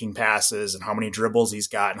 line breaking passes and how many dribbles he's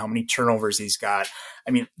got and how many turnovers he's got,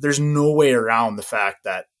 I mean, there's no way around the fact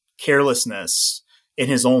that carelessness in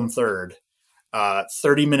his own third,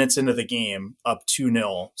 30 minutes into the game, up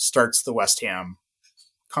 2-0, starts the West Ham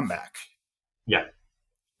comeback. Yeah.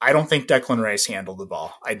 I don't think Declan Rice handled the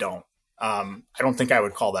ball. I don't think I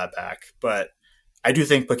would call that back, but I do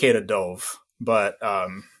think Paqueta dove, but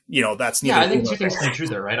that's neither. Yeah, I think two things can be true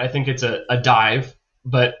there, right? I think it's a dive,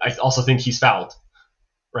 but I also think he's fouled,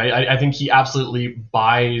 right? I think he absolutely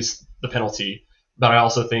buys the penalty, but I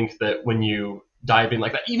also think that when you dive in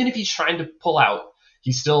like that, even if he's trying to pull out,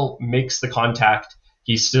 he still makes the contact.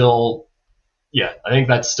 I think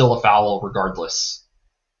that's still a foul regardless.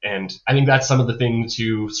 And I think that's some of the thing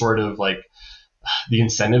to sort of like the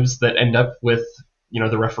incentives that end up with,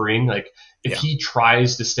 the refereeing. Like, if he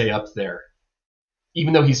tries to stay up there,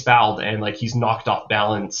 even though he's fouled and like he's knocked off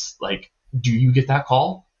balance, like, do you get that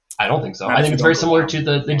call? I don't think so. I think it's very similar to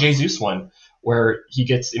the Jesus one, where he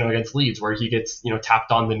gets, against Leeds, where he gets,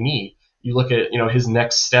 tapped on the knee. You look at, his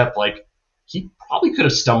next step, like, he probably could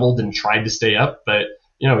have stumbled and tried to stay up, but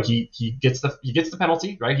he gets the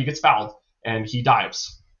penalty, right? He gets fouled and he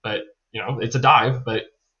dives, but it's a dive, but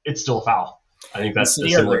it's still a foul. I think that's a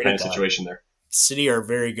similar kind of situation there. City are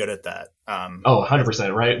very good at that.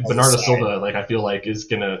 100%, right? Bernardo Silva, like, I feel like is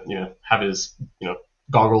gonna, have his,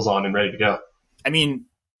 goggles on and ready to go. I mean,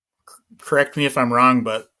 correct me if I'm wrong,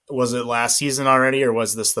 but was it last season already, or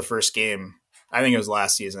was this the first game? I think it was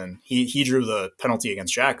last season. He drew the penalty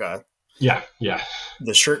against Xhaka. Yeah.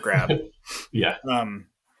 The shirt grab. Yeah.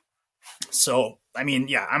 So I mean,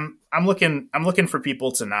 yeah, I'm looking for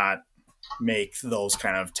people to not make those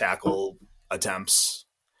kind of tackle attempts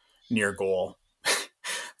near goal.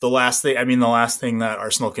 The last thing that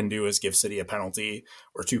Arsenal can do is give City a penalty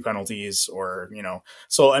or two penalties, or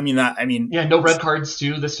So no red cards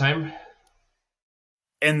too this time.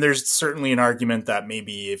 And there's certainly an argument that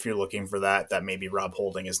maybe if you're looking for that maybe Rob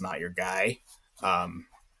Holding is not your guy.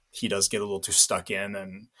 He does get a little too stuck in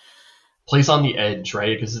and plays on the edge,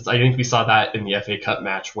 right? Because I think we saw that in the FA Cup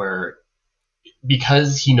match where,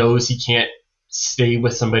 because he knows he can't stay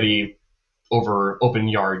with somebody over open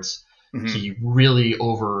yards, he really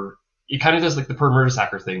he kind of does like the Per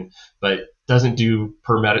Mertesacker thing, but doesn't do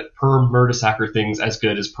Per Mertesacker things as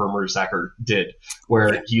good as Per Mertesacker did,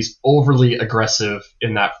 where he's overly aggressive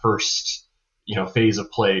in that first phase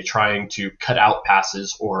of play, trying to cut out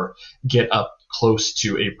passes or get up close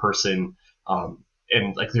to a person.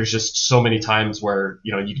 And like, there's just so many times where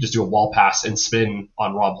you can just do a wall pass and spin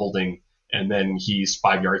on Rob Holding, and then he's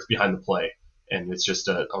 5 yards behind the play. And it's just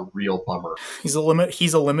a real bummer. He's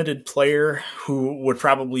a limited player who would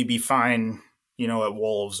probably be fine, at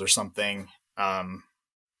Wolves or something.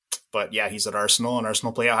 But yeah, he's at Arsenal, and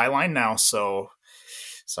Arsenal play a high line now. So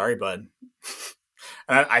Sorry, bud.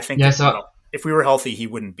 And I think Yeah, so if we were healthy, he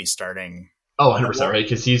wouldn't be starting. oh, 100%, right?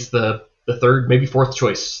 Because he's the third, maybe fourth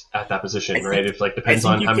choice at that position, right? If like I depends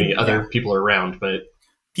think on you how many can. other Yeah, people are around, but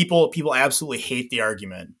people absolutely hate the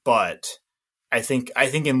argument, but I think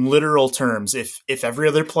in literal terms, if every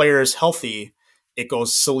other player is healthy, it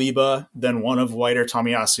goes Saliba, then one of White or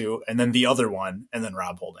Tomiyasu, and then the other one, and then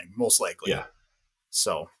Rob Holding, most likely. yeah.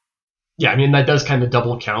 So Yeah, I mean that does kind of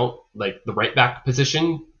double count like the right back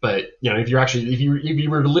position, but if you're actually if you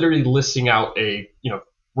were literally listing out a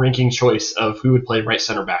ranking choice of who would play right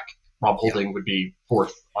center back, Rob yeah, Holding would be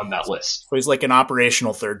fourth on that list. so he's like an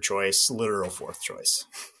operational third choice, literal fourth choice.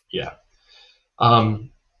 Yeah.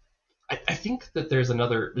 Um, I think that there's a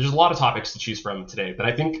lot of topics to choose from today, but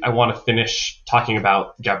I think I want to finish talking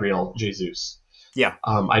about Gabriel Jesus. Yeah,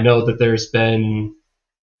 I know that there's been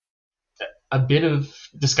a bit of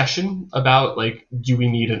discussion about like, do we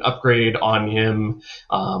need an upgrade on him?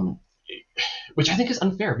 Which I think is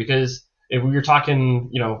unfair because if we were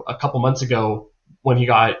talking, a couple months ago when he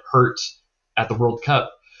got hurt at the World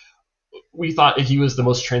Cup, we thought that he was the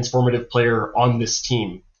most transformative player on this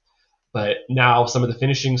team. But now some of the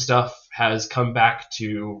finishing stuff has come back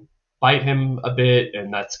to bite him a bit,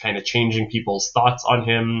 and that's kind of changing people's thoughts on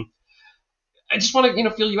him. I just want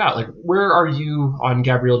to, feel you out. Like, where are you on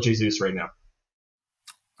Gabriel Jesus right now?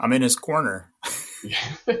 I'm in his corner.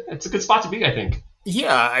 It's a good spot to be, I think.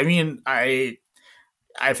 Yeah, I mean, I've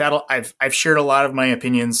shared a lot of my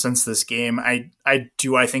opinions since this game. I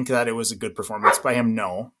think that it was a good performance by him.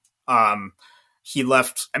 No, he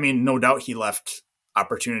left. I mean, no doubt he left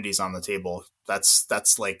opportunities on the table.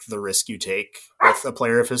 That's like the risk you take with a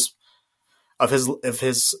player of his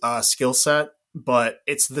skill set. But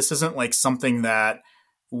this isn't like something that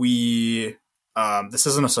we. This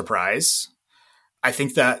isn't a surprise. I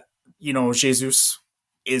think that Jesus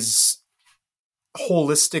is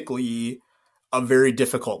holistically a very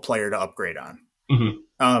difficult player to upgrade on.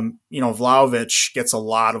 Vlahovic gets a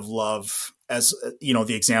lot of love as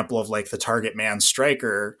the example of like the target man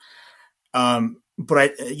striker. But I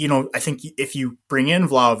think if you bring in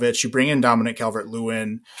Vlahovic, you bring in Dominic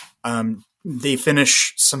Calvert-Lewin, they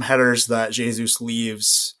finish some headers that Jesus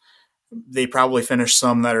leaves. They probably finish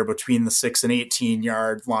some that are between the 6 and 18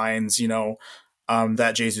 yard lines,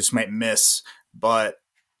 that Jesus might miss. But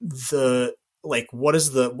what's the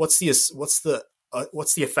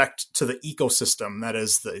effect to the ecosystem that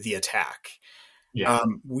is the attack? Yeah.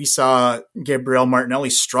 We saw Gabriel Martinelli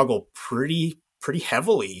struggle pretty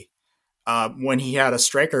heavily when he had a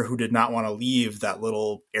striker who did not want to leave that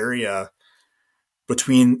little area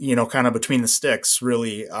between between the sticks,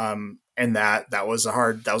 really. And that was a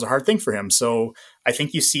hard thing for him. So I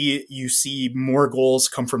think you see more goals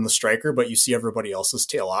come from the striker, but you see everybody else's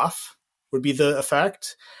tail off would be the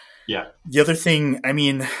effect. Yeah. The other thing, I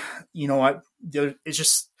mean, what? It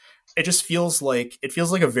just feels like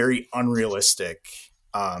a very unrealistic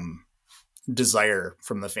desire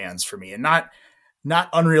from the fans for me, and not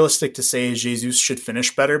unrealistic to say Jesus should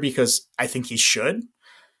finish better, because I think he should.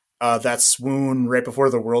 That swoon right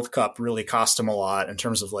before the World Cup really cost him a lot in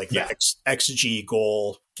terms of like the XG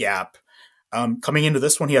goal gap. Coming into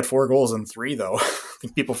this one, he had 4 goals and 3, though. I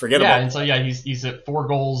think people forget about. Yeah, and so he's at 4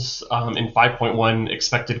 goals in 5.1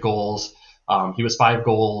 expected goals. He was 5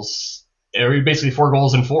 goals, or basically 4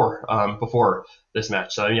 goals and 4 before this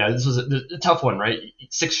match. So yeah, this was a tough one, right?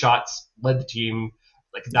 6 shots, led the team.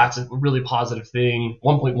 Like, that's a really positive thing.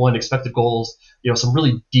 1.1 expected goals, some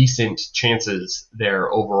really decent chances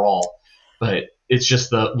there overall. But it's just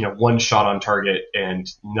the one shot on target and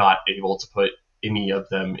not able to put any of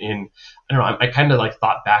them in. I don't know. I kind of like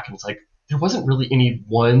thought back, and it's like there wasn't really any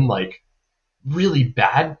one like really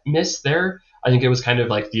bad miss there. I think it was kind of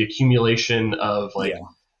like the accumulation of like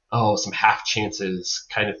some half chances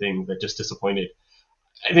kind of thing that just disappointed.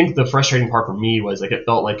 I think the frustrating part for me was like it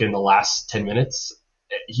felt like in the last 10 minutes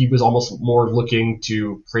he was almost more looking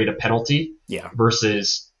to create a penalty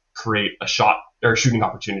versus create a shot or a shooting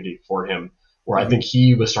opportunity for him. Where I think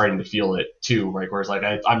he was starting to feel it too, right? Where it's like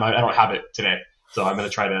I don't have it today, so I'm going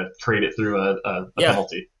to try to create it through a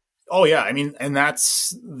penalty. Oh yeah, I mean, and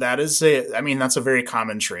that's a very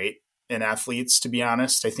common trait in athletes, to be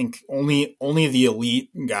honest. I think only the elite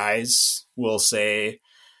guys will say,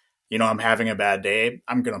 I'm having a bad day,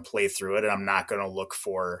 I'm going to play through it, and I'm not going to look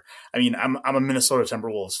for. I mean, I'm a Minnesota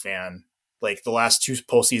Timberwolves fan. Like the last 2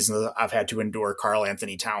 postseasons, I've had to endure Karl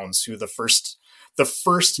Anthony Towns, who the first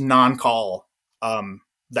non-call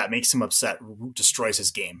that makes him upset destroys his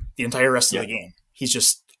game. The entire rest of the game, he's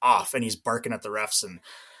just off and he's barking at the refs, and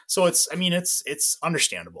so it's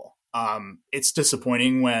understandable. It's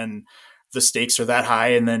disappointing when the stakes are that high.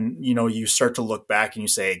 And then, you start to look back and you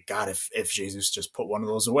say, God, if Jesus just put one of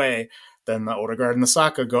those away, then the Odegaard and the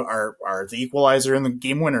Saka are the equalizer and the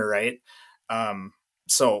game winner, right?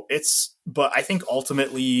 But I think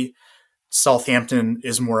ultimately Southampton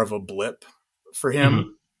is more of a blip for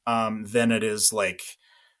him than it is like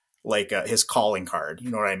his calling card.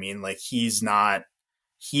 You know what I mean? Like he is not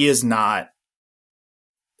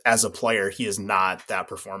as a player, he is not that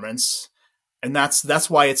performance. And that's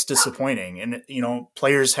why it's disappointing. And,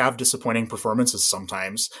 players have disappointing performances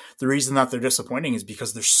sometimes. The reason that they're disappointing is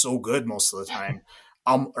because they're so good most of the time,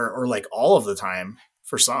 or like all of the time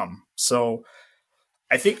for some. So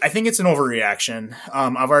I think it's an overreaction.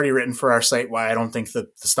 I've already written for our site why I don't think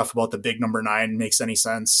that the stuff about the big number 9 makes any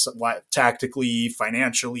sense. Why, tactically,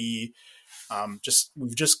 financially,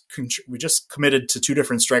 we just committed to 2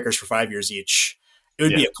 different strikers for 5 years each. It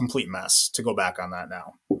would be a complete mess to go back on that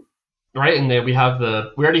now. Right, and we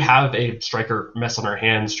already have a striker mess on our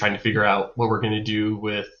hands trying to figure out what we're going to do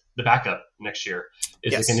with the backup next year.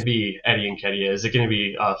 Is it going to be Eddie Nketiah? Is it going to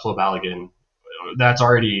be Flo Balogun? That's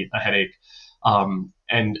already a headache.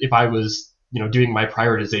 And if I was, doing my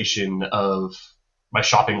prioritization of my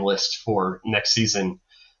shopping list for next season,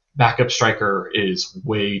 backup striker is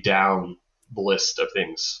way down the list of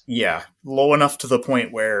things. Yeah, low enough to the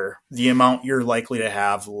point where the amount you're likely to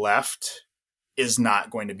have left is not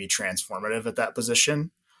going to be transformative at that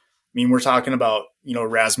position. I mean, we're talking about,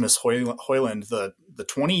 Rasmus Højlund, the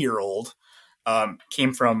 20-year-old,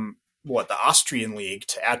 came from the Austrian league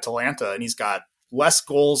to Atalanta, and he's got less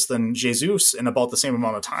goals than Jesus in about the same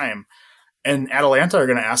amount of time. And Atalanta are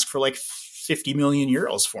going to ask for like 50 million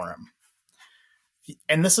euros for him.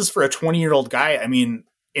 And this is for a 20-year-old guy. I mean,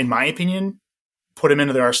 in my opinion, put him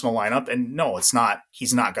into the Arsenal lineup, and no, it's not.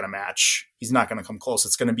 He's not going to match. He's not going to come close.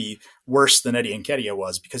 It's going to be worse than Eddie Nketiah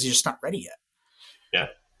was because he's just not ready yet. Yeah.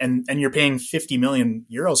 And you're paying 50 million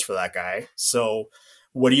euros for that guy. So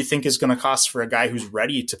what do you think is going to cost for a guy who's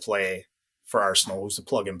ready to play for Arsenal, who's a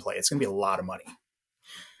plug and play? It's going to be a lot of money.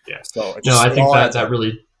 Yeah. So I think that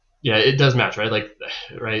really, it does match, right? Like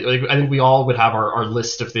I think we all would have our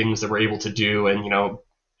list of things that we're able to do, and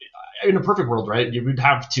in a perfect world, right, you would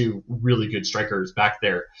have 2 really good strikers back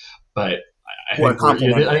there, but I think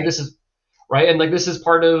this is right, and like this is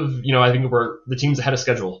part of I think we're the teams ahead of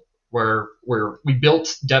schedule where we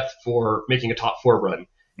built depth for making a top 4 run,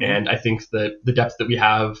 and I think that the depth that we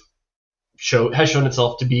have has shown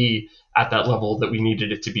itself to be at that level that we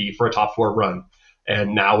needed it to be for a top 4 run,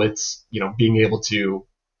 and now it's being able to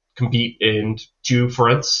compete in 2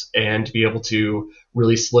 fronts and be able to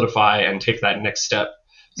really solidify and take that next step.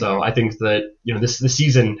 So I think that this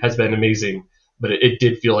season has been amazing, but it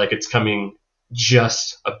did feel like it's coming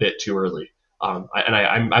just a bit too early.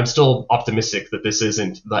 I'm still optimistic that this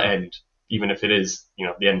isn't the end, even if it is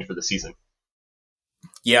the end for the season.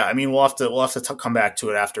 Yeah, I mean we'll have to come back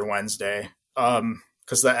to it after Wednesday,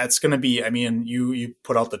 because that's going to be. I mean, you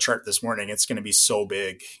put out the chart this morning. It's going to be so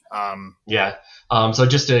big. So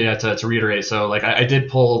just to reiterate, so like I did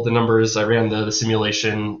pull the numbers. I ran the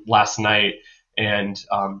simulation last night. And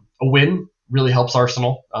a win really helps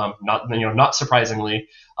Arsenal. Not surprisingly,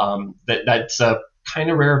 that's a kind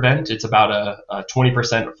of rare event. It's about a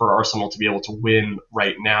 20% for Arsenal to be able to win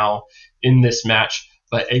right now in this match.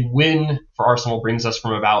 But a win for Arsenal brings us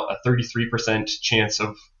from about a 33% chance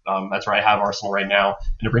of that's where I have Arsenal right now,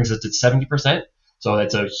 and it brings us to 70%. So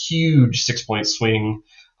that's a huge 6-point swing.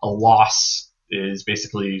 A loss is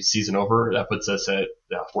basically season over. That puts us at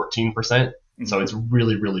 14%. So it's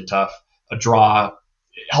really, really tough. A draw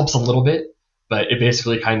helps a little bit, but it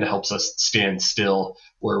basically kind of helps us stand still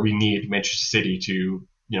where we need Manchester City to,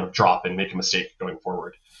 drop and make a mistake going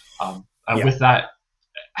forward. With that,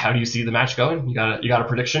 how do you see the match going? You got a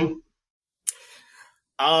prediction?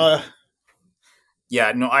 I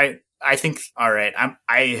think, all right.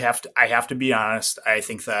 I have to be honest. I do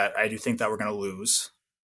think that we're going to lose.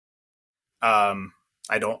 I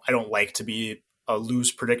don't like to be a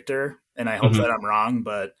lose predictor, and I hope that I'm wrong,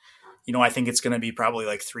 but I think it's going to be probably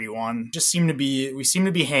like 3-1. We seem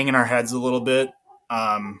to be hanging our heads a little bit.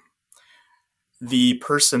 The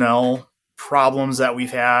personnel problems that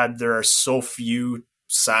we've had, there are so few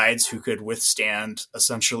sides who could withstand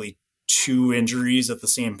essentially 2 injuries at the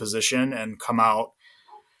same position and come out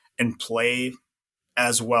and play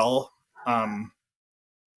as well.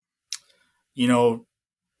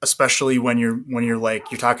 Especially when you're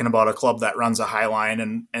talking about a club that runs a high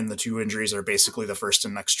line and the 2 injuries are basically the first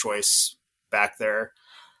and next choice back there.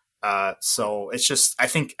 So it's just, I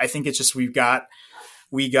think it's just, we got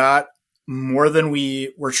more than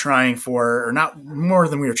we were trying for, or not more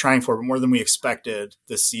than we were trying for, but more than we expected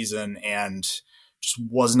this season. And just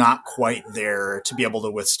was not quite there to be able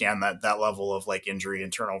to withstand that level of like injury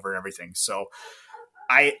and turnover and everything. So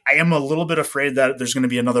I am a little bit afraid that there's going to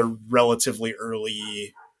be another relatively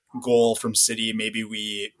early goal from City. Maybe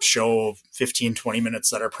we show 15, 20 minutes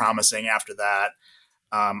that are promising after that.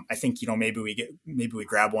 I think, maybe we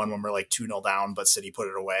grab one when we're like 2-0 down, but City put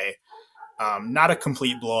it away. Not a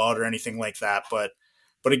complete blowout or anything like that, but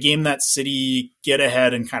a game that City get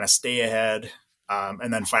ahead and kind of stay ahead,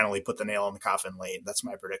 and then finally put the nail in the coffin late. That's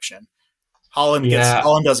my prediction. Holland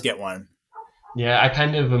does get one. Yeah, I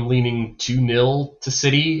kind of am leaning 2-0 to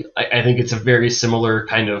City. I think it's a very similar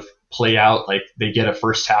kind of play out. Like they get a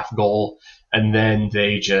first half goal and then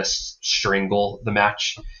they just strangle the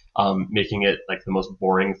match, making it like the most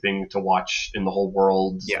boring thing to watch in the whole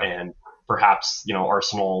world. Yeah. And perhaps,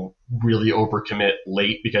 Arsenal really overcommit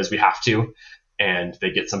late because we have to, and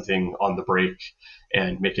they get something on the break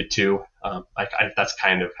and make it 2. That's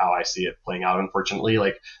kind of how I see it playing out, unfortunately.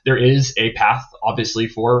 Like there is a path, obviously,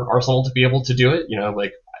 for Arsenal to be able to do it.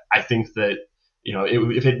 I think that,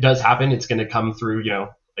 if it does happen, it's going to come through,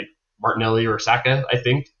 like Martinelli or Saka, I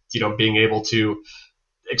think, being able to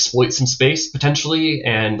exploit some space potentially.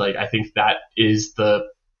 And like, I think that is the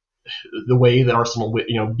way that Arsenal,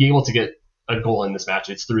 be able to get a goal in this match.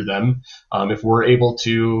 It's through them. If we're able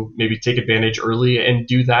to maybe take advantage early and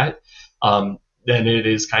do that, then it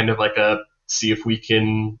is kind of like see if we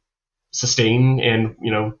can sustain and,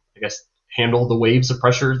 I guess handle the waves of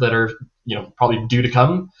pressure that are, probably due to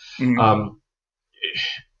come. Mm-hmm.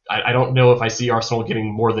 I don't know if I see Arsenal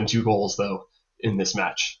getting more than 2 goals though in this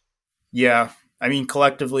match. Yeah. I mean,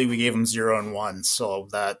 collectively we gave them 0 and 1. So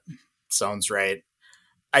that sounds right.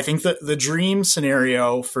 I think that the dream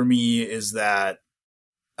scenario for me is that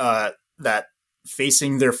that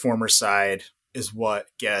facing their former side is what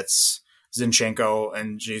gets Zinchenko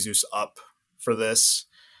and Jesus up for this.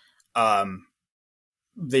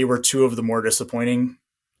 They were 2 of the more disappointing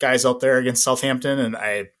guys out there against Southampton, and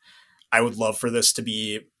I would love for this to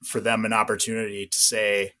be for them an opportunity to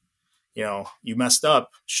say, you messed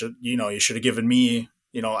up. You should have given me.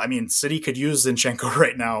 City could use Zinchenko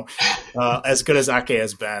right now, as good as Ake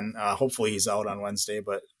has been. Hopefully he's out on Wednesday,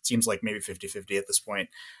 but it seems like maybe 50-50 at this point.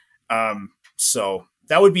 So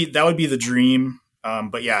that would be the dream.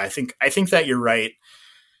 But yeah, I think that you're right.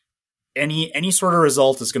 Any sort of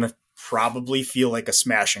result is going to probably feel like a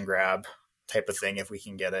smash and grab type of thing if we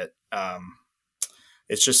can get it.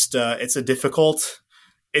 It's just it's a difficult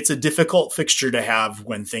fixture to have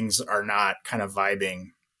when things are not kind of vibing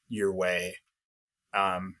your way.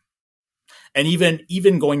 And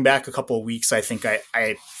even going back a couple of weeks, I think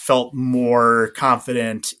I felt more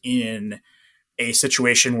confident in a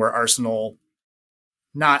situation where Arsenal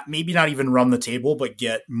maybe not even run the table, but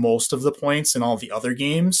get most of the points in all the other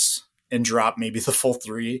games and drop maybe the full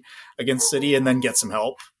 3 against City and then get some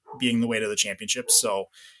help being the way to the championship. So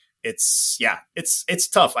it's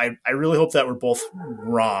tough. I really hope that we're both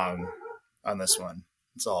wrong on this one.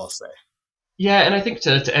 That's all I'll say. Yeah, and I think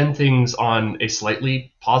to end things on a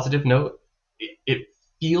slightly positive note, it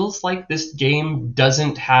feels like this game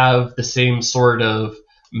doesn't have the same sort of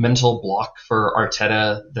mental block for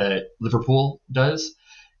Arteta that Liverpool does.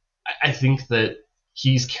 I think that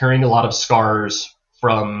he's carrying a lot of scars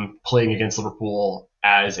from playing against Liverpool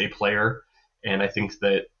as a player, and I think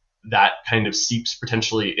that kind of seeps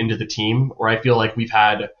potentially into the team, where I feel like we've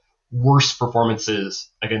had worse performances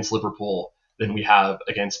against Liverpool than we have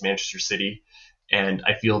against Manchester City. And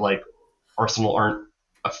I feel like Arsenal aren't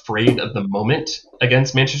afraid of the moment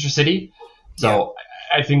against Manchester City. So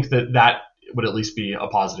yeah. I think that would at least be a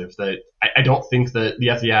positive. That I don't think that the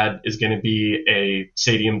Etihad is going to be a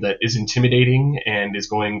stadium that is intimidating and is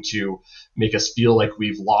going to make us feel like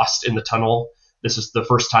we've lost in the tunnel. This is the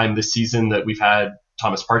first time this season that we've had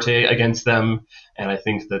Thomas Partey against them. And I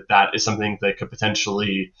think that is something that could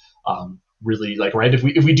potentially really, like, right, if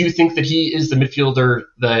we do think that he is the midfielder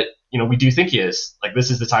that, we do think he is, like, this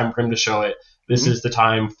is the time for him to show it. This is the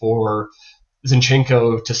time for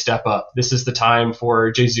Zinchenko to step up. This is the time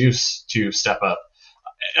for Jesus to step up.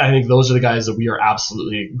 I think those are the guys that we are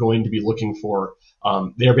absolutely going to be looking for.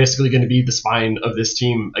 They are basically going to be the spine of this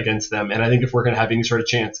team against them. And I think if we're going to have any sort of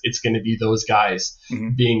chance, it's going to be those guys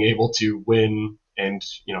being able to win and,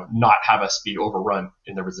 not have us be overrun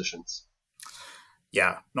in their positions.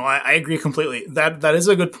 Yeah, no, I agree completely. That is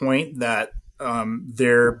a good point, that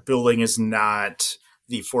their building is not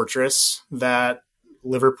the fortress that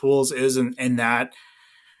Liverpool's is, and that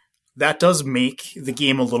does make the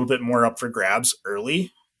game a little bit more up for grabs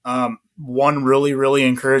early. One really, really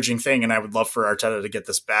encouraging thing, and I would love for Arteta to get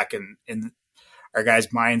this back in our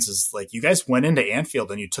guys' minds, is like, you guys went into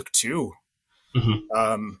Anfield and you took 2.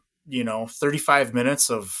 35 minutes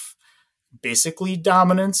of basically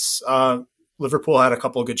dominance. Liverpool had a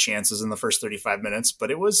couple of good chances in the first 35 minutes,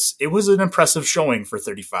 but it was an impressive showing for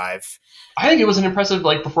 35. I think it was an impressive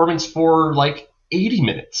performance for 80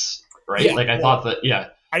 minutes, right? Yeah, I thought that,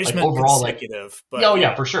 I just meant overall, consecutive.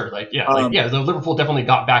 But, for sure. The Liverpool definitely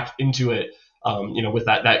got back into it, with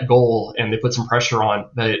that goal, and they put some pressure on.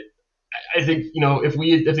 But I think,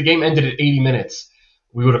 if the game ended at 80 minutes,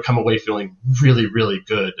 we would have come away feeling really, really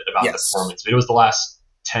good about the performance. But it was the last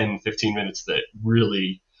 10, 15 minutes that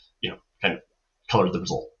really, kind of colored the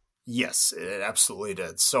result. Yes, it absolutely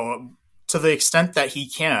did. So to the extent that he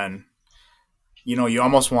can, you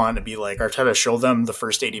almost want to be like, Arteta, show them the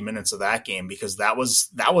first 80 minutes of that game, because that was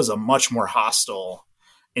a much more hostile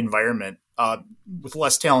environment with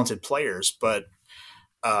less talented players, but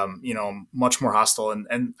much more hostile.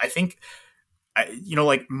 And I think,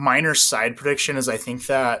 minor side prediction is I think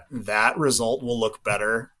that result will look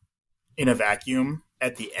better in a vacuum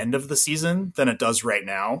at the end of the season than it does right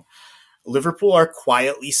now. Liverpool are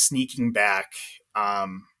quietly sneaking back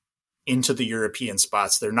into the European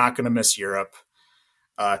spots. They're not going to miss Europe.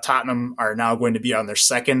 Tottenham are now going to be on their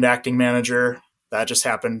second acting manager. That just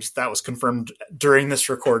happened. That was confirmed during this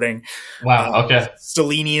recording. Wow. Okay.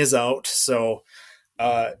 Stellini is out. So,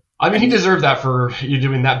 he deserved that for you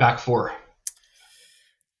doing that back four.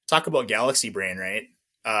 Talk about galaxy brain, right?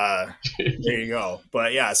 There you go.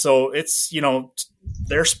 But yeah, so it's,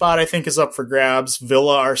 their spot I think is up for grabs.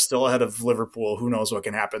 Villa are still ahead of Liverpool. Who knows what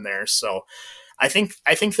can happen there? So I think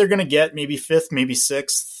they're going to get maybe fifth, maybe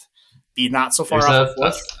sixth, be not so far off the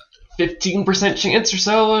fourth. 15% chance or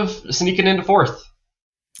so of sneaking into fourth.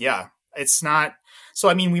 Yeah, it's not.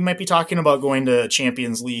 So, we might be talking about going to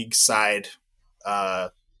Champions League side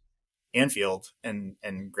Anfield and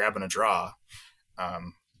grabbing a draw.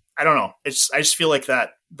 I don't know. I just feel like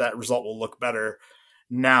that result will look better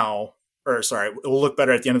now, it will look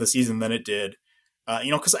better at the end of the season than it did.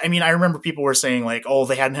 Because I remember people were saying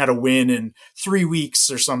they hadn't had a win in 3 weeks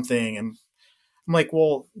or something, and I'm like,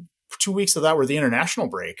 well, 2 weeks of that were the international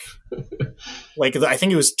break. I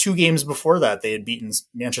think it was 2 games before that they had beaten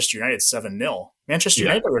Manchester United 7-0. Manchester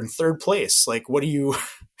United were in third place. What do you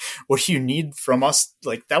need from us?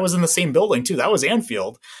 That was in the same building too. That was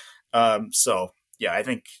Anfield. So yeah, I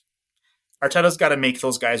think Arteta's got to make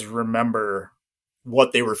those guys remember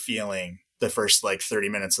what they were feeling the first 30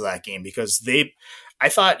 minutes of that game, because I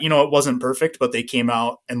thought, it wasn't perfect, but they came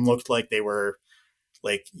out and looked like they were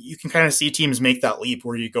you can kind of see teams make that leap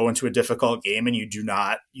where you go into a difficult game and you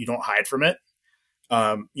don't hide from it.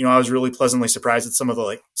 I was really pleasantly surprised at some of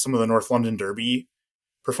the North London Derby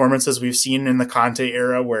performances we've seen in the Conte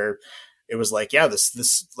era, where it was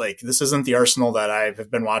this isn't the Arsenal that I've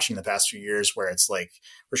been watching the past few years, where it's we're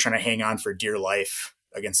trying to hang on for dear life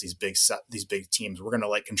against these big teams. We're going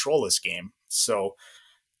to control this game. So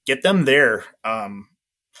get them there.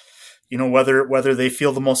 Whether they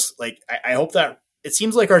feel the most I hope that it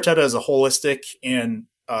seems like Arteta is a holistic and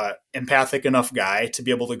empathic enough guy to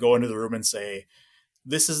be able to go into the room and say,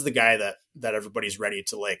 this is the guy that everybody's ready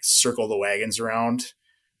to circle the wagons around,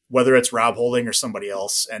 whether it's Rob Holding or somebody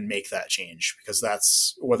else, and make that change, because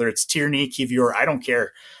that's whether it's Tierney, Kivior, I don't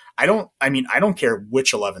care. I don't care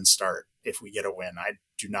which 11 start if we get a win. I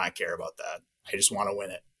do not care about that. I just want to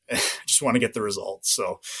win it. I just want to get the result.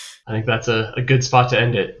 So I think that's a good spot to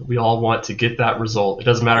end it. We all want to get that result. It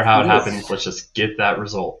doesn't matter how it happens. Let's just get that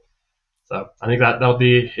result. So I think that'll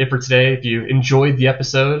be it for today. If you enjoyed the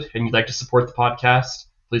episode and you'd like to support the podcast,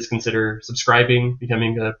 please consider subscribing,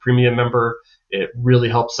 becoming a premium member. It really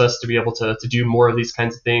helps us to be able to do more of these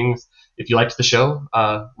kinds of things. If you liked the show,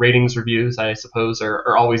 ratings, reviews, I suppose,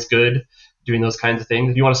 are always good, doing those kinds of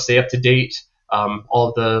things. If you want to stay up to date, all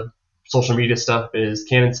of the social media stuff is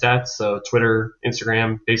Cannon Stats. So Twitter,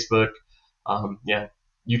 Instagram, Facebook,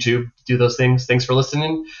 YouTube, do those things. Thanks for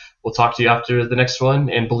listening. We'll talk to you after the next one.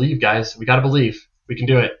 And believe, guys, we got to believe. We can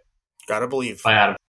do it. Got to believe. Bye, Adam.